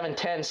 Corinthians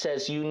 7:10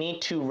 says you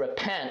need to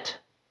repent.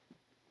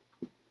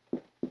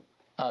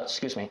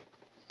 Excuse me.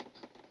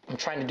 I'm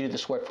trying to do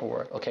this word for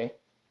word, okay?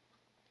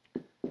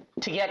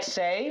 To get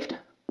saved,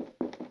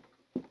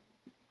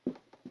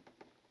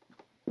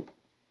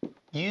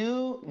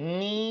 you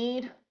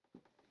need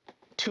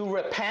to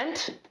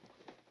repent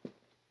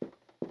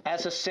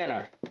as a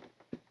sinner.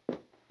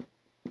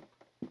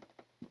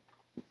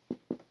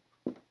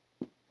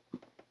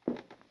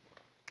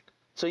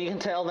 So you can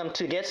tell them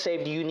to get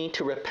saved, you need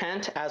to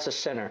repent as a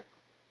sinner.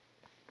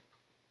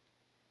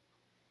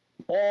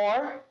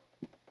 Or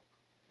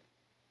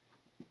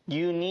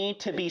you need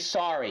to be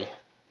sorry.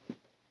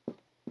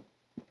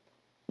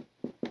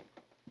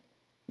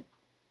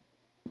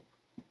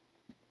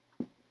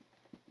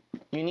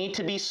 You need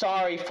to be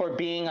sorry for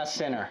being a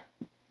sinner.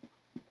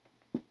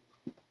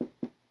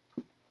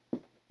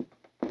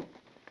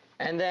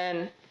 And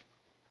then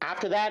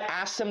after that,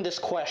 ask them this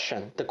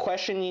question. The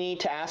question you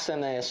need to ask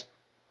them is,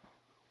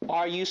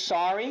 are you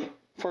sorry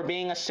for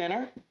being a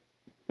sinner?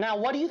 Now,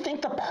 what do you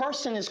think the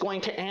person is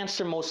going to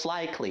answer most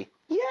likely?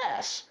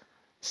 Yes.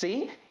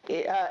 See,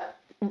 you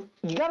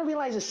got to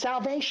realize that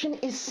salvation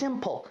is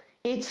simple.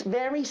 It's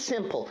very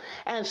simple.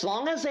 And as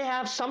long as they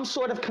have some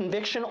sort of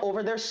conviction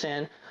over their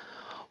sin,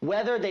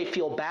 whether they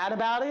feel bad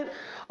about it,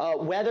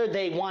 whether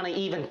they want to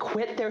even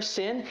quit their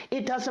sin,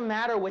 it doesn't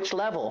matter which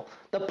level.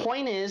 The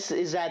point is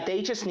that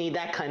they just need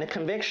that kind of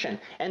conviction.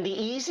 And the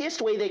easiest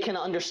way they can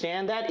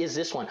understand that is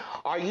this one.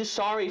 Are you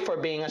sorry for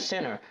being a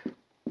sinner?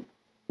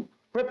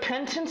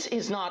 Repentance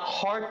is not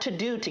hard to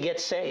do to get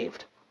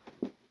saved.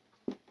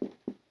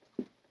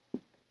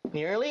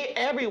 Nearly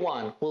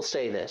everyone will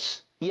say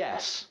this.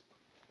 Yes.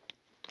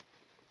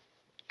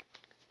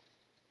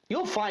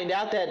 You'll find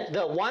out that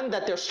the one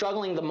that they're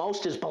struggling the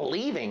most is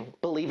believing,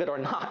 believe it or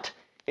not.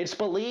 It's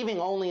believing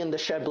only in the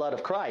shed blood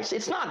of Christ.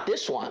 It's not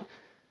this one.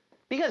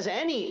 Because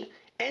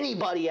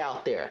anybody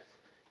out there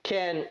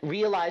can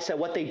realize that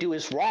what they do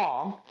is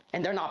wrong,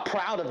 and they're not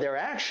proud of their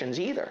actions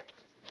either.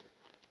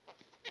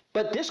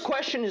 But this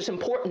question is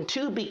important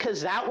too,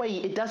 because that way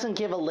it doesn't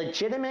give a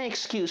legitimate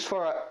excuse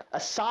for a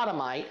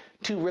sodomite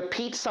to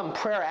repeat some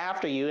prayer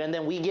after you, and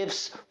then we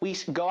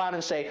go out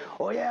and say,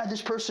 oh yeah,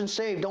 this person's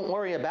saved, don't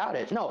worry about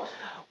it. No,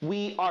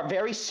 we are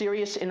very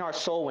serious in our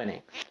soul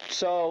winning.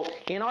 So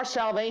in our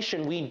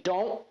salvation, we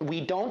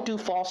don't do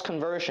false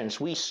conversions.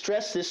 We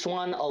stress this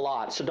one a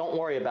lot, so don't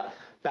worry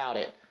about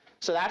it.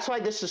 So that's why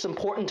this is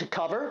important to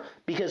cover,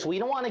 because we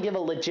don't want to give a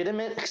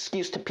legitimate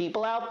excuse to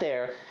people out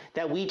there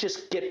that we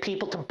just get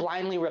people to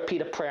blindly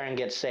repeat a prayer and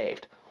get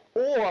saved.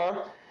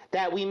 Or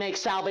that we make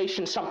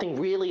salvation something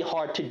really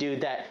hard to do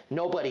that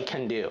nobody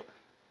can do.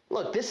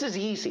 Look, this is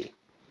easy.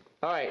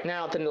 All right,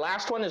 now the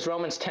last one is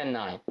Romans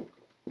 10:9.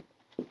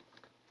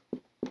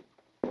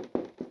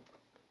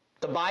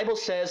 The Bible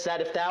says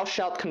that if thou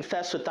shalt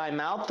confess with thy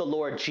mouth the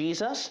Lord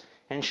Jesus,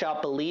 and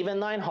shalt believe in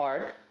thine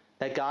heart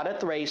that God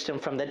hath raised him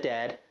from the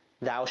dead,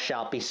 thou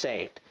shalt be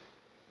saved.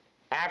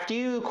 After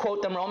you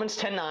quote them Romans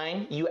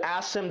 10:9, you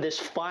ask them this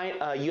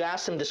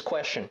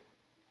question.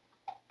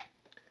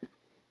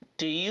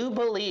 Do you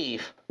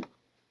believe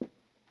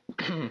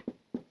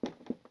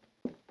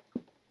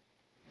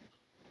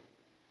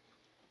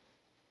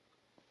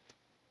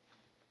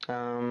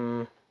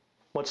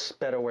what's a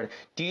better word?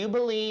 Do you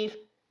believe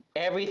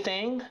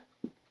everything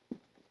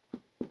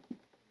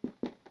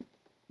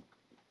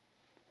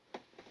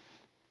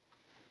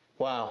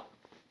wow.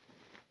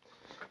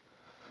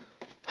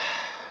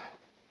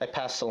 I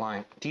passed the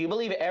line. Do you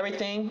believe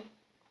everything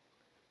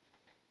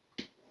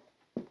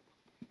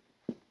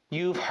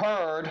you've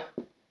heard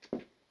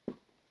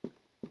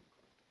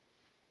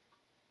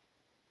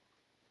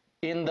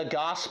in the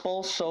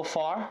gospel so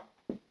far?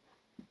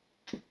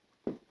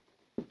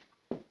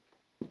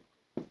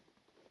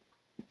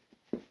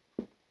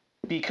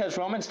 Because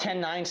Romans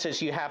 10:9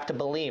 says you have to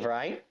believe,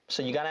 right?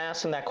 So you got to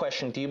ask them that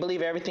question. Do you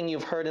believe everything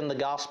you've heard in the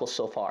gospel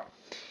so far?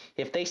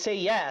 If they say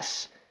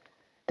yes,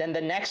 then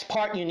the next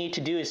part you need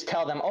to do is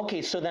tell them,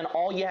 okay, so then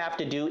all you have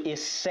to do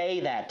is say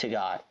that to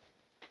God.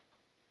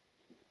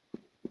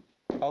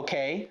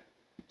 Okay,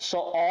 so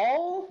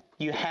all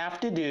you have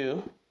to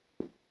do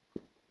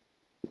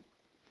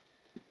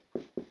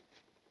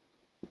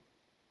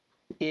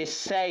is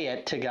say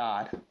it to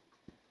God.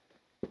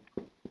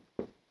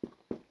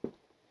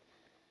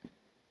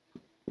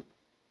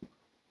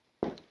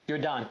 You're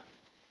done.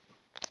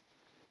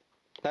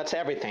 That's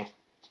everything.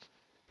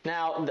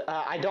 Now,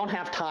 I don't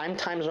have time.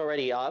 Time's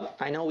already up.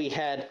 I know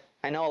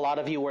a lot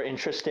of you were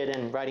interested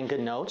in writing good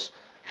notes,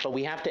 but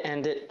we have to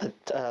end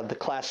the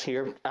class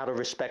here out of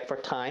respect for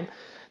time.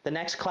 The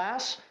next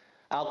class,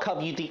 I'll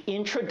cover you the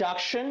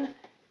introduction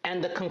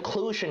and the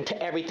conclusion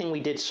to everything we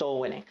did soul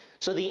winning.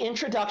 So the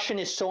introduction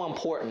is so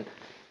important.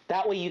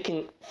 That way you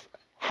can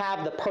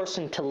have the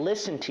person to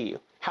listen to you,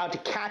 how to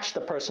catch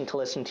the person to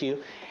listen to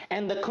you.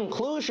 And the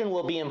conclusion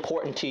will be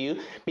important to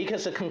you,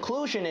 because the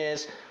conclusion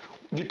is,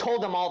 you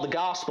told them all the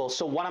gospel,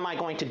 so what am I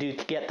going to do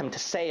to get them to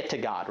say it to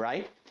God,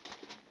 right?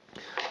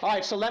 All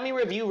right, so let me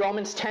review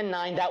Romans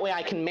 10:9. That way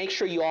I can make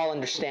sure you all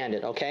understand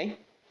it, okay?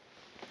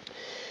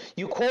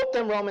 You quote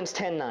them Romans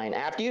 10:9.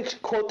 After you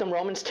quote them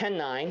Romans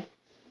 10:9,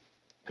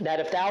 that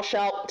if thou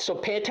shalt, so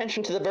pay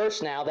attention to the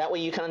verse now, that way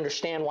you can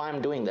understand why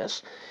I'm doing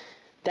this.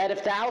 That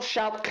if thou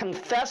shalt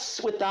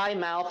confess with thy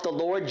mouth the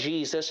Lord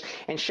Jesus,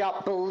 and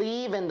shalt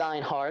believe in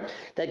thine heart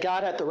that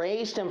God hath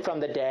raised him from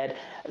the dead,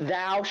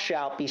 thou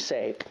shalt be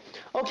saved.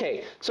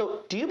 Okay,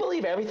 so do you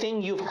believe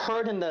everything you've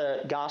heard in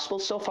the gospel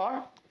so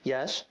far?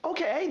 Yes.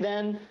 Okay,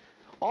 then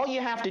all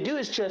you have to do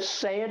is just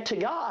say it to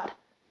God.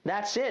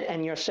 That's it,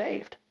 and you're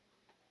saved.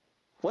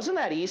 Wasn't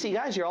that easy,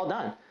 guys? You're all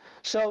done.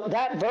 So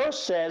that verse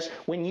says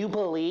when you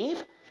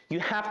believe, you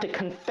have to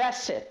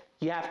confess it.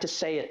 You have to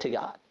say it to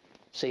God.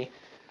 See?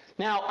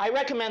 Now, I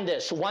recommend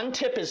this. One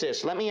tip is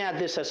this. Let me add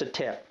this as a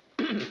tip.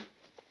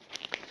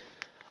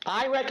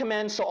 I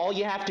recommend, so all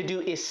you have to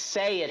do is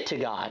say it to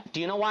God. Do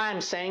you know why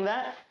I'm saying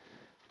that?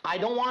 I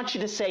don't want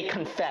you to say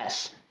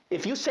confess.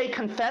 If you say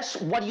confess,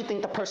 what do you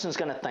think the person's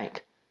going to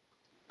think?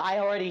 I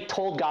already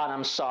told God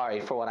I'm sorry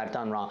for what I've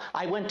done wrong.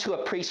 I went to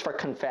a priest for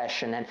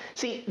confession. And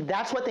see,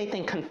 that's what they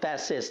think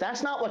confess is.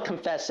 That's not what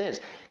confess is.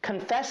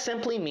 Confess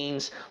simply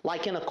means,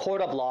 like in a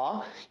court of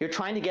law, you're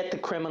trying to get the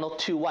criminal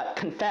to what?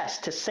 Confess,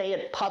 to say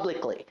it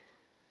publicly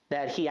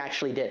that he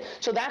actually did.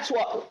 So that's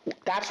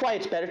why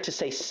it's better to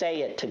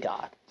say it to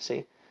God.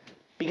 See?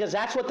 Because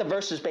that's what the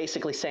verse is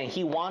basically saying.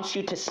 He wants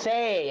you to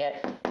say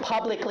it,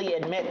 publicly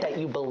admit that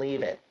you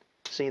believe it.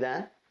 See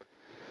that?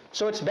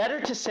 So it's better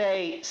to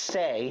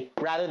say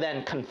rather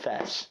than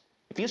confess.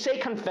 If you say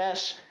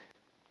confess,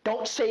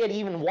 don't say it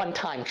even one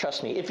time,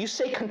 trust me. If you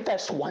say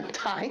confess one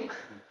time,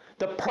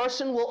 the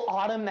person will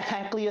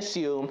automatically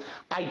assume,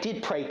 I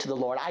did pray to the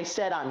Lord. I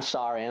said I'm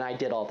sorry and I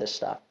did all this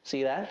stuff.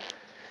 See that?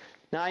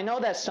 Now I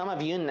know that some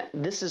of you,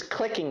 this is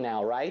clicking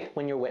now, right?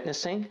 When you're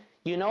witnessing.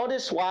 You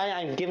notice why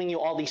I'm giving you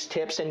all these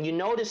tips, and you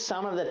notice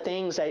some of the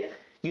things that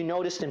you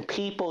noticed in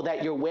people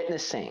that you're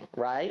witnessing,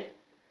 right?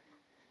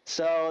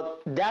 So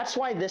that's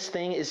why this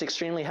thing is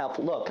extremely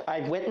helpful. Look,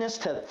 I've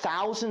witnessed to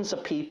thousands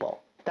of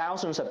people,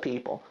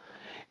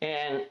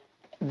 and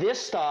this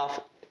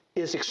stuff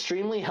is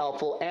extremely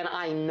helpful, and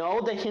I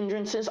know the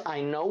hindrances, I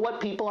know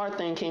what people are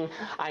thinking,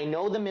 I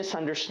know the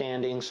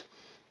misunderstandings.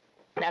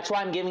 That's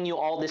why I'm giving you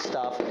all this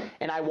stuff,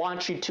 and I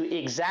want you to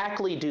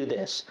exactly do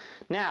this.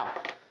 Now,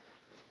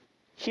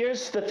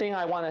 here's the thing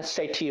I want to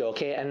say to you,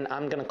 okay, and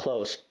I'm going to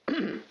close.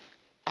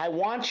 I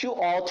want you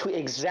all to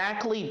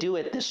exactly do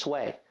it this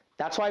way.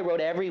 That's why I wrote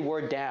every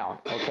word down,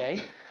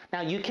 okay? Now,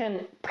 you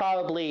can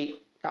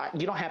probably,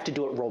 you don't have to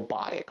do it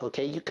robotic,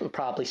 okay? You can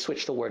probably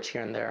switch the words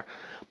here and there.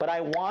 But I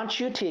want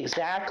you to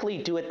exactly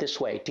do it this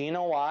way. Do you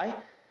know why?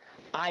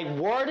 I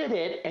worded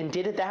it and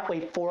did it that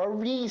way for a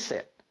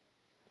reason.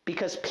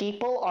 Because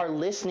people are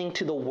listening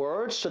to the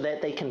words so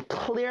that they can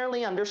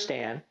clearly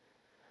understand,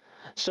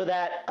 so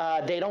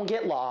that they don't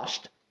get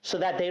lost, so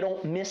that they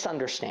don't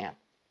misunderstand.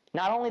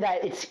 Not only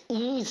that, it's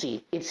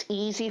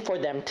easy for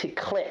them to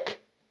click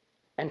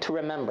and to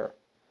remember.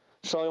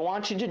 So I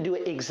want you to do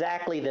it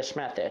exactly this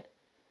method.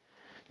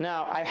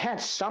 Now, I've had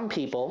some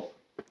people,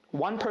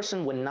 one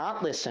person would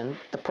not listen,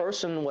 the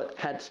person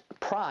had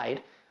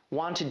pride,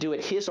 wanted to do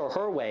it his or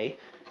her way.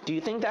 Do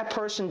you think that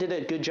person did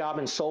a good job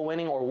in soul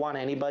winning or won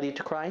anybody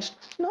to Christ?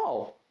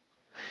 No.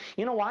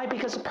 You know why?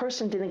 Because the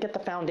person didn't get the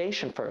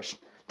foundation first.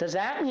 Does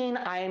that mean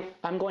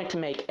I'm going to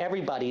make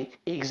everybody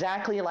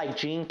exactly like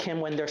Gene Kim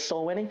when they're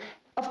soul winning?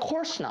 Of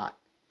course not.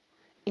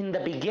 In the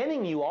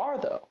beginning you are,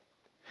 though.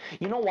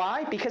 You know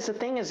why? Because the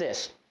thing is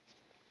this.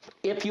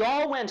 If you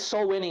all went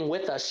soul winning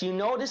with us, you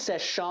notice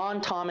that Sean,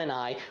 Tom, and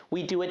I,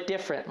 we do it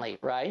differently,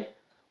 right?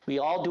 We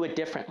all do it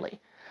differently.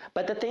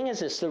 But the thing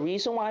is this, the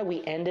reason why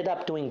we ended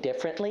up doing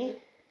differently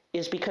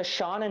is because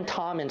Sean and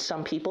Tom and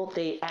some people,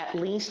 they at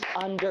least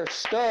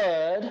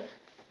understood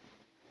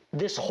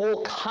this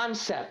whole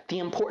concept, the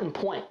important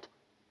point.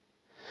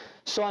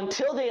 So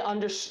until they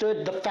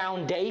understood the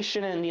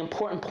foundation and the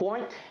important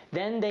point,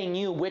 then they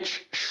knew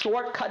which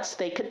shortcuts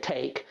they could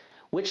take,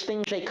 which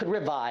things they could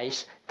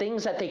revise,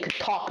 things that they could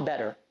talk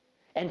better.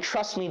 And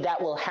trust me,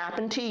 that will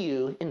happen to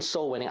you in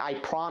soul winning. I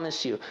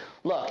promise you.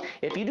 Look,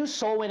 if you do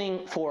soul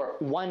winning for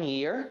 1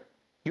 year,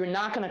 you're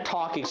not going to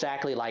talk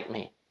exactly like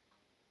me.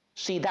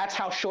 See, that's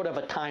how short of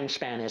a time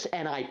span is.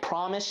 And I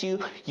promise you,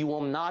 you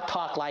will not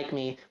talk like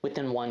me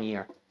within 1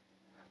 year.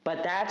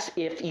 But that's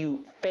if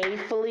you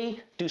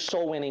faithfully do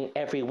soul winning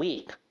every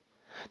week.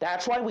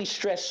 That's why we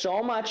stress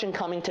so much in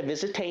coming to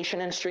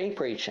visitation and street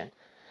preaching.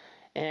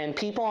 And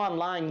people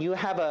online, you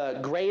have a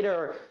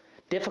greater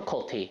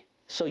difficulty.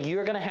 So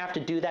you're going to have to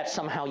do that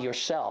somehow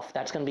yourself.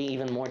 That's going to be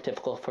even more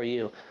difficult for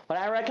you. What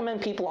I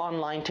recommend people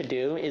online to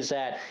do is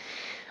that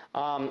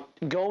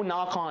go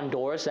knock on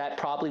doors. That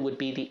probably would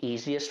be the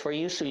easiest for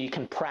you, so you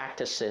can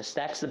practice this.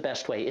 That's the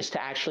best way, is to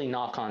actually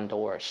knock on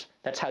doors.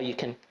 That's how you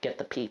can get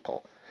the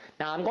people.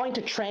 Now, I'm going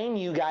to train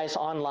you guys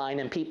online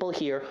and people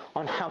here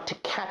on how to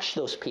catch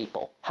those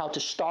people, how to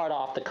start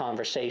off the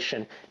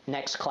conversation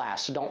next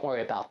class. So don't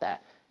worry about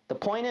that. The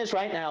point is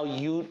right now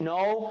you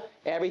know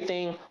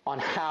everything on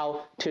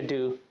how to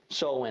do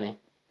soul winning.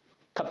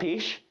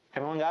 Capiche?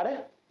 Everyone got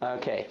it?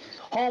 Okay.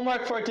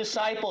 Homework for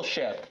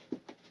discipleship.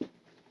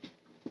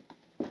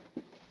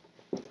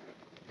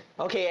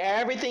 Okay,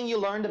 everything you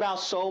learned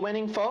about soul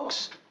winning,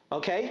 folks,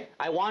 okay,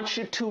 I want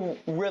you to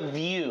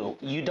review.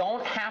 You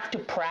don't have to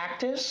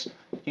practice.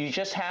 You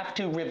just have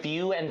to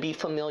review and be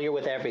familiar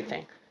with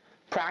everything.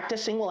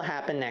 Practicing will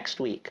happen next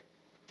week.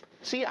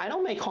 See, I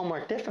don't make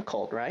homework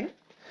difficult, right?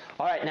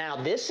 All right,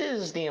 now this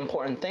is the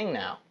important thing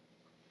now.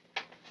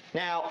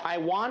 Now, I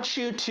want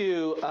you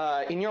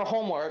to, in your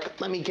homework,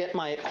 let me get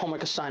my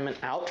homework assignment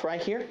out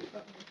right here.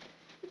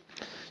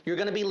 You're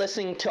going to be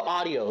listening to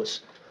audios.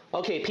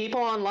 Okay, people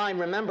online,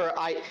 remember,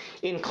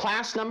 in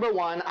class number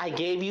 1, I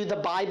gave you the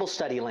Bible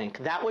study link.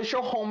 That was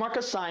your homework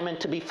assignment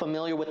to be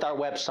familiar with our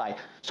website.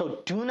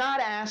 So do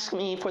not ask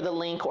me for the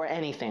link or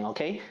anything,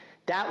 okay?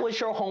 That was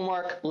your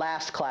homework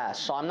last class,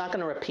 so I'm not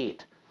going to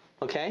repeat,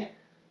 okay?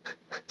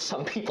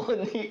 Some people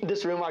in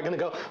this room are going to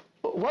go,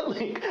 what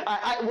link?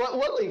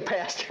 What link,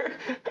 Pastor?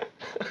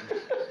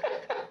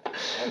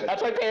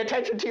 That's why pay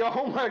attention to your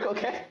homework,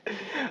 okay?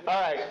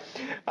 All right.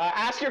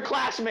 Ask your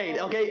classmate,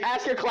 okay?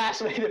 Ask your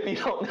classmate if you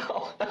don't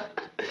know. All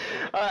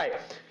right.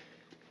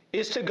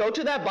 Is to go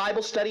to that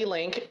Bible study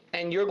link,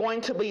 and you're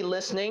going to be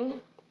listening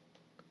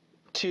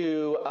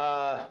to,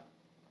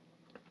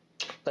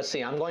 let's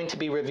see, I'm going to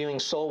be reviewing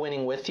soul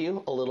winning with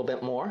you a little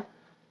bit more.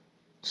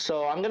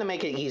 So I'm going to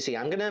make it easy.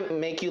 I'm going to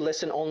make you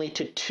listen only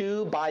to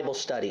 2 Bible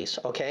studies,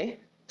 okay?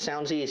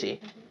 Sounds easy.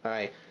 All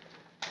right.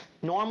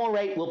 Normal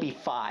rate will be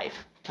 5.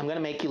 I'm going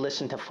to make you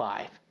listen to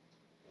 5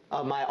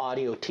 of my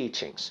audio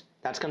teachings.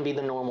 That's going to be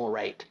the normal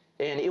rate.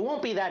 And it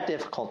won't be that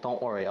difficult, don't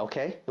worry,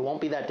 okay? It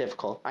won't be that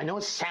difficult. I know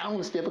it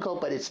sounds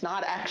difficult, but it's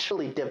not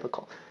actually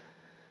difficult.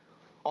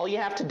 All you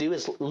have to do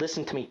is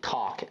listen to me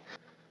talk.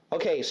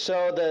 Okay,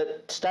 so the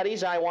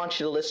studies I want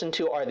you to listen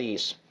to are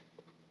these.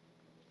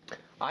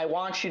 I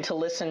want you to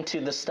listen to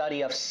the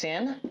study of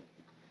sin,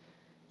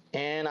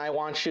 and I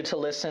want you to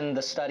listen to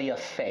the study of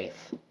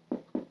faith.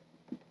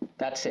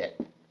 That's it.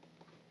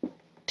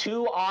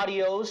 2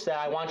 audios that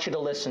I want you to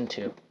listen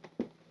to.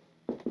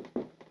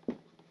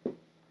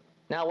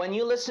 Now, when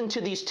you listen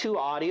to these 2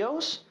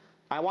 audios,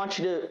 I want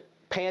you to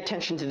pay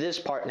attention to this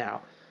part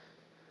now.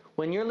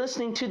 When you're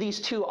listening to these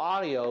 2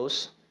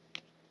 audios,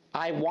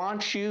 I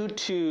want you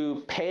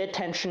to pay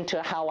attention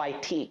to how I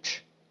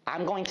teach.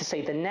 I'm going to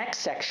say the next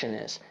section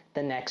is,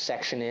 the next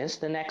section is,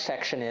 the next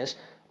section is,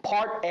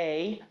 part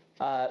A,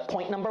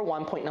 point number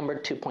 1, point number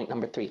 2, point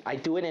number 3. I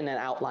do it in an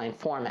outline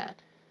format.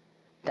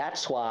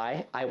 That's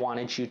why I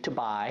wanted you to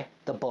buy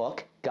the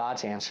book,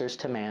 God's Answers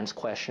to Man's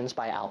Questions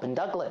by Alvin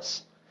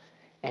Douglas.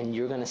 And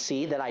you're going to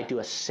see that I do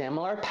a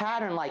similar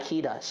pattern like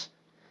he does.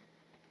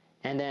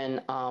 And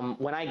then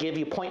when I give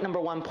you point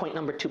number 1, point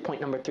number 2, point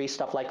number 3,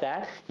 stuff like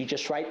that, you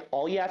just write,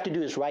 all you have to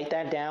do is write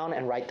that down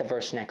and write the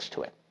verse next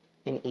to it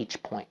in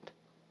each point.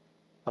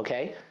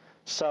 Okay?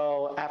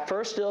 So at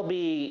first it'll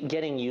be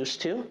getting used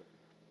to,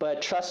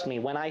 but trust me,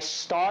 when I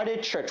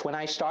started church,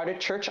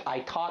 I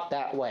taught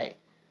that way.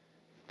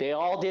 They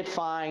all did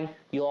fine,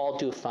 you all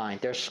do fine.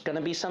 There's going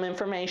to be some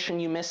information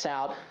you miss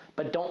out,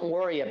 but don't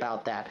worry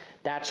about that.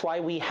 That's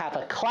why we have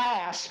a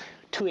class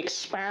to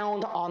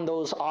expound on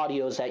those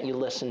audios that you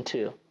listen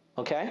to.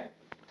 Okay?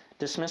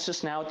 Dismiss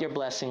us now with your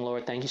blessing,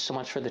 Lord. Thank you so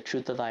much for the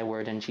truth of thy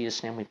word. In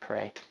Jesus' name we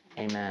pray.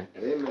 Amen.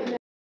 Amen.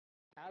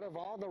 Out of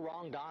all the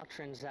wrong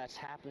doctrines that's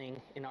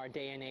happening in our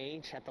day and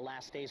age at the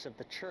last days of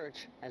the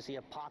church, as the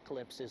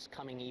apocalypse is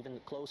coming even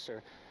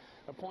closer,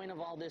 the point of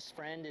all this,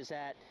 friend, is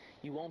that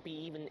you won't be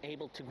even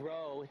able to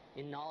grow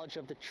in knowledge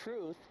of the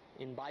truth,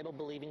 in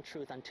Bible-believing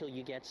truth, until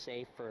you get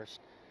saved first.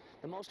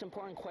 The most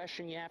important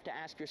question you have to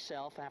ask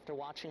yourself after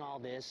watching all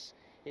this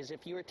is,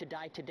 if you were to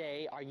die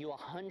today, are you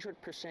 100%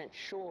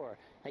 sure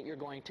that you're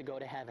going to go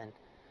to heaven?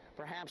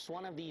 Perhaps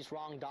one of these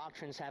wrong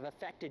doctrines have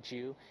affected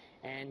you,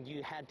 and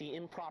you had the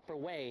improper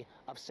way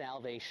of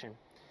salvation.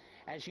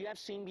 As you have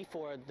seen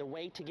before, the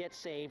way to get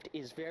saved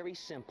is very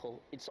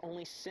simple. It's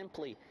only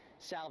simply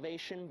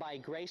salvation by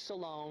grace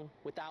alone,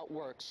 without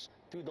works,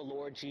 through the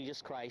Lord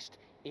Jesus Christ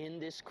in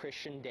this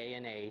Christian day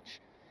and age.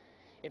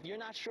 If you're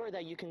not sure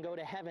that you can go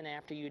to heaven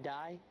after you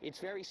die, it's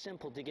very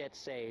simple to get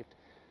saved.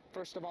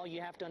 First of all, you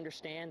have to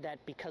understand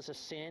that because of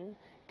sin,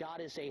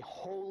 God is a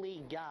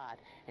holy God,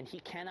 and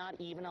he cannot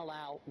even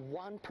allow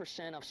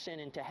 1% of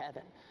sin into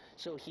heaven.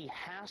 So he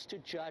has to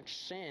judge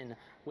sin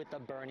with a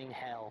burning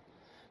hell.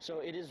 So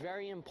it is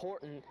very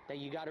important that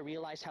you got to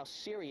realize how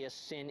serious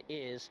sin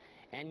is,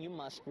 and you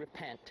must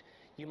repent.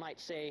 You might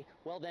say,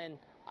 well then,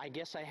 I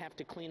guess I have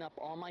to clean up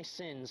all my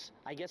sins.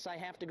 I guess I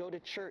have to go to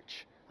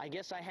church. I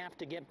guess I have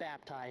to get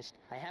baptized.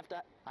 I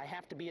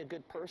have to be a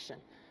good person.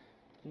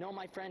 No,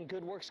 my friend,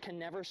 good works can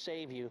never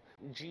save you.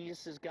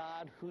 Jesus is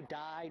God who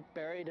died,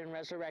 buried, and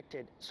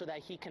resurrected so that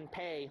he can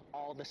pay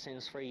all the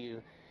sins for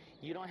you.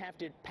 You don't have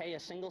to pay a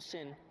single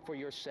sin for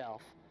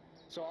yourself.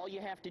 So all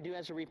you have to do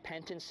as a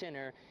repentant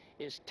sinner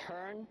is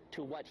turn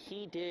to what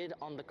he did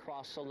on the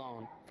cross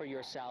alone for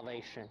your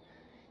salvation.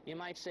 You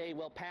might say,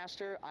 well,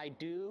 Pastor, I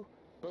do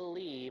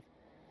believe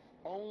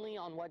only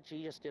on what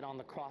Jesus did on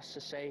the cross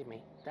to save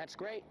me. That's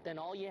great. Then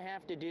all you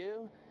have to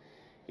do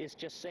is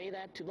just say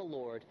that to the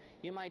Lord.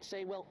 You might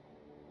say, well,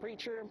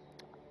 preacher,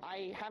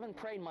 I haven't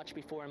prayed much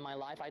before in my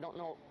life. I don't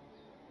know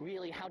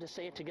really how to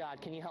say it to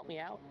God. Can you help me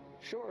out?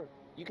 Sure.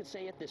 You could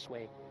say it this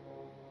way.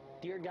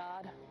 Dear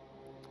God,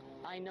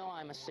 I know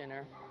I'm a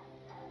sinner.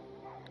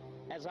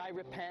 As I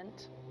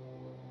repent,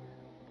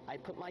 I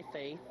put my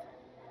faith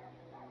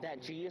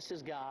that Jesus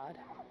is God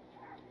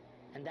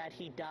and that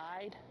he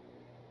died,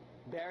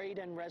 buried,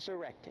 and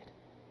resurrected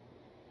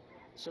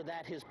so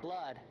that his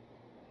blood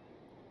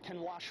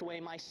can wash away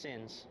my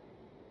sins.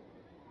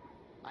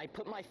 I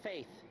put my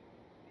faith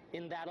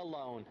in that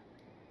alone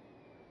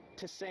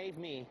to save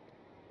me,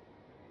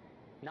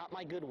 not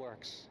my good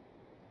works.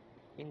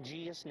 In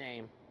Jesus'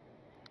 name,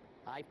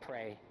 I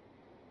pray.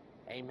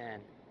 Amen.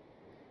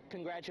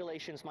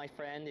 Congratulations, my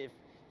friend. If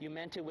you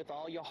meant it with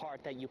all your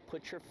heart, that you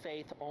put your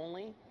faith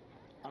only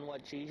on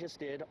what Jesus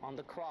did on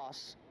the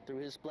cross through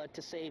his blood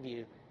to save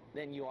you,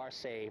 then you are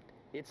saved.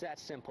 It's that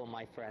simple,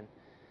 my friend.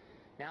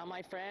 Now,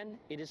 my friend,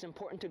 it is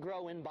important to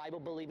grow in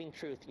Bible-believing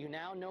truth. You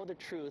now know the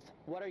truth.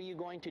 What are you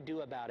going to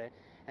do about it?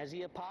 As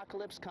the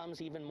apocalypse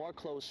comes even more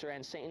closer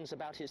and Satan's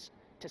about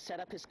to set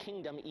up his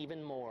kingdom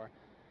even more,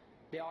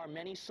 there are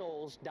many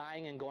souls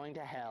dying and going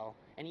to hell,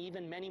 and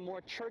even many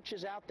more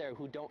churches out there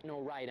who don't know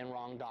right and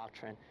wrong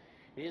doctrine.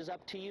 It is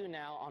up to you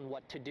now on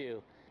what to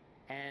do.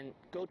 And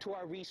go to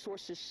our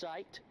resources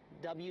site,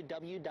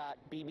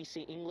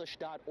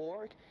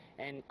 www.bbcenglish.org,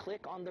 and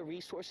click on the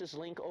resources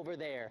link over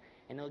there,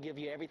 and it'll give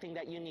you everything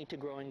that you need to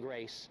grow in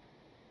grace.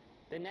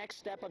 The next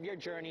step of your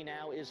journey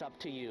now is up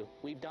to you.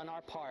 We've done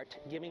our part,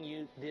 giving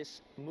you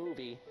this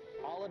movie.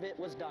 All of it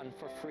was done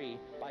for free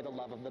by the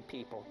love of the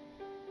people.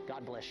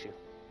 God bless you.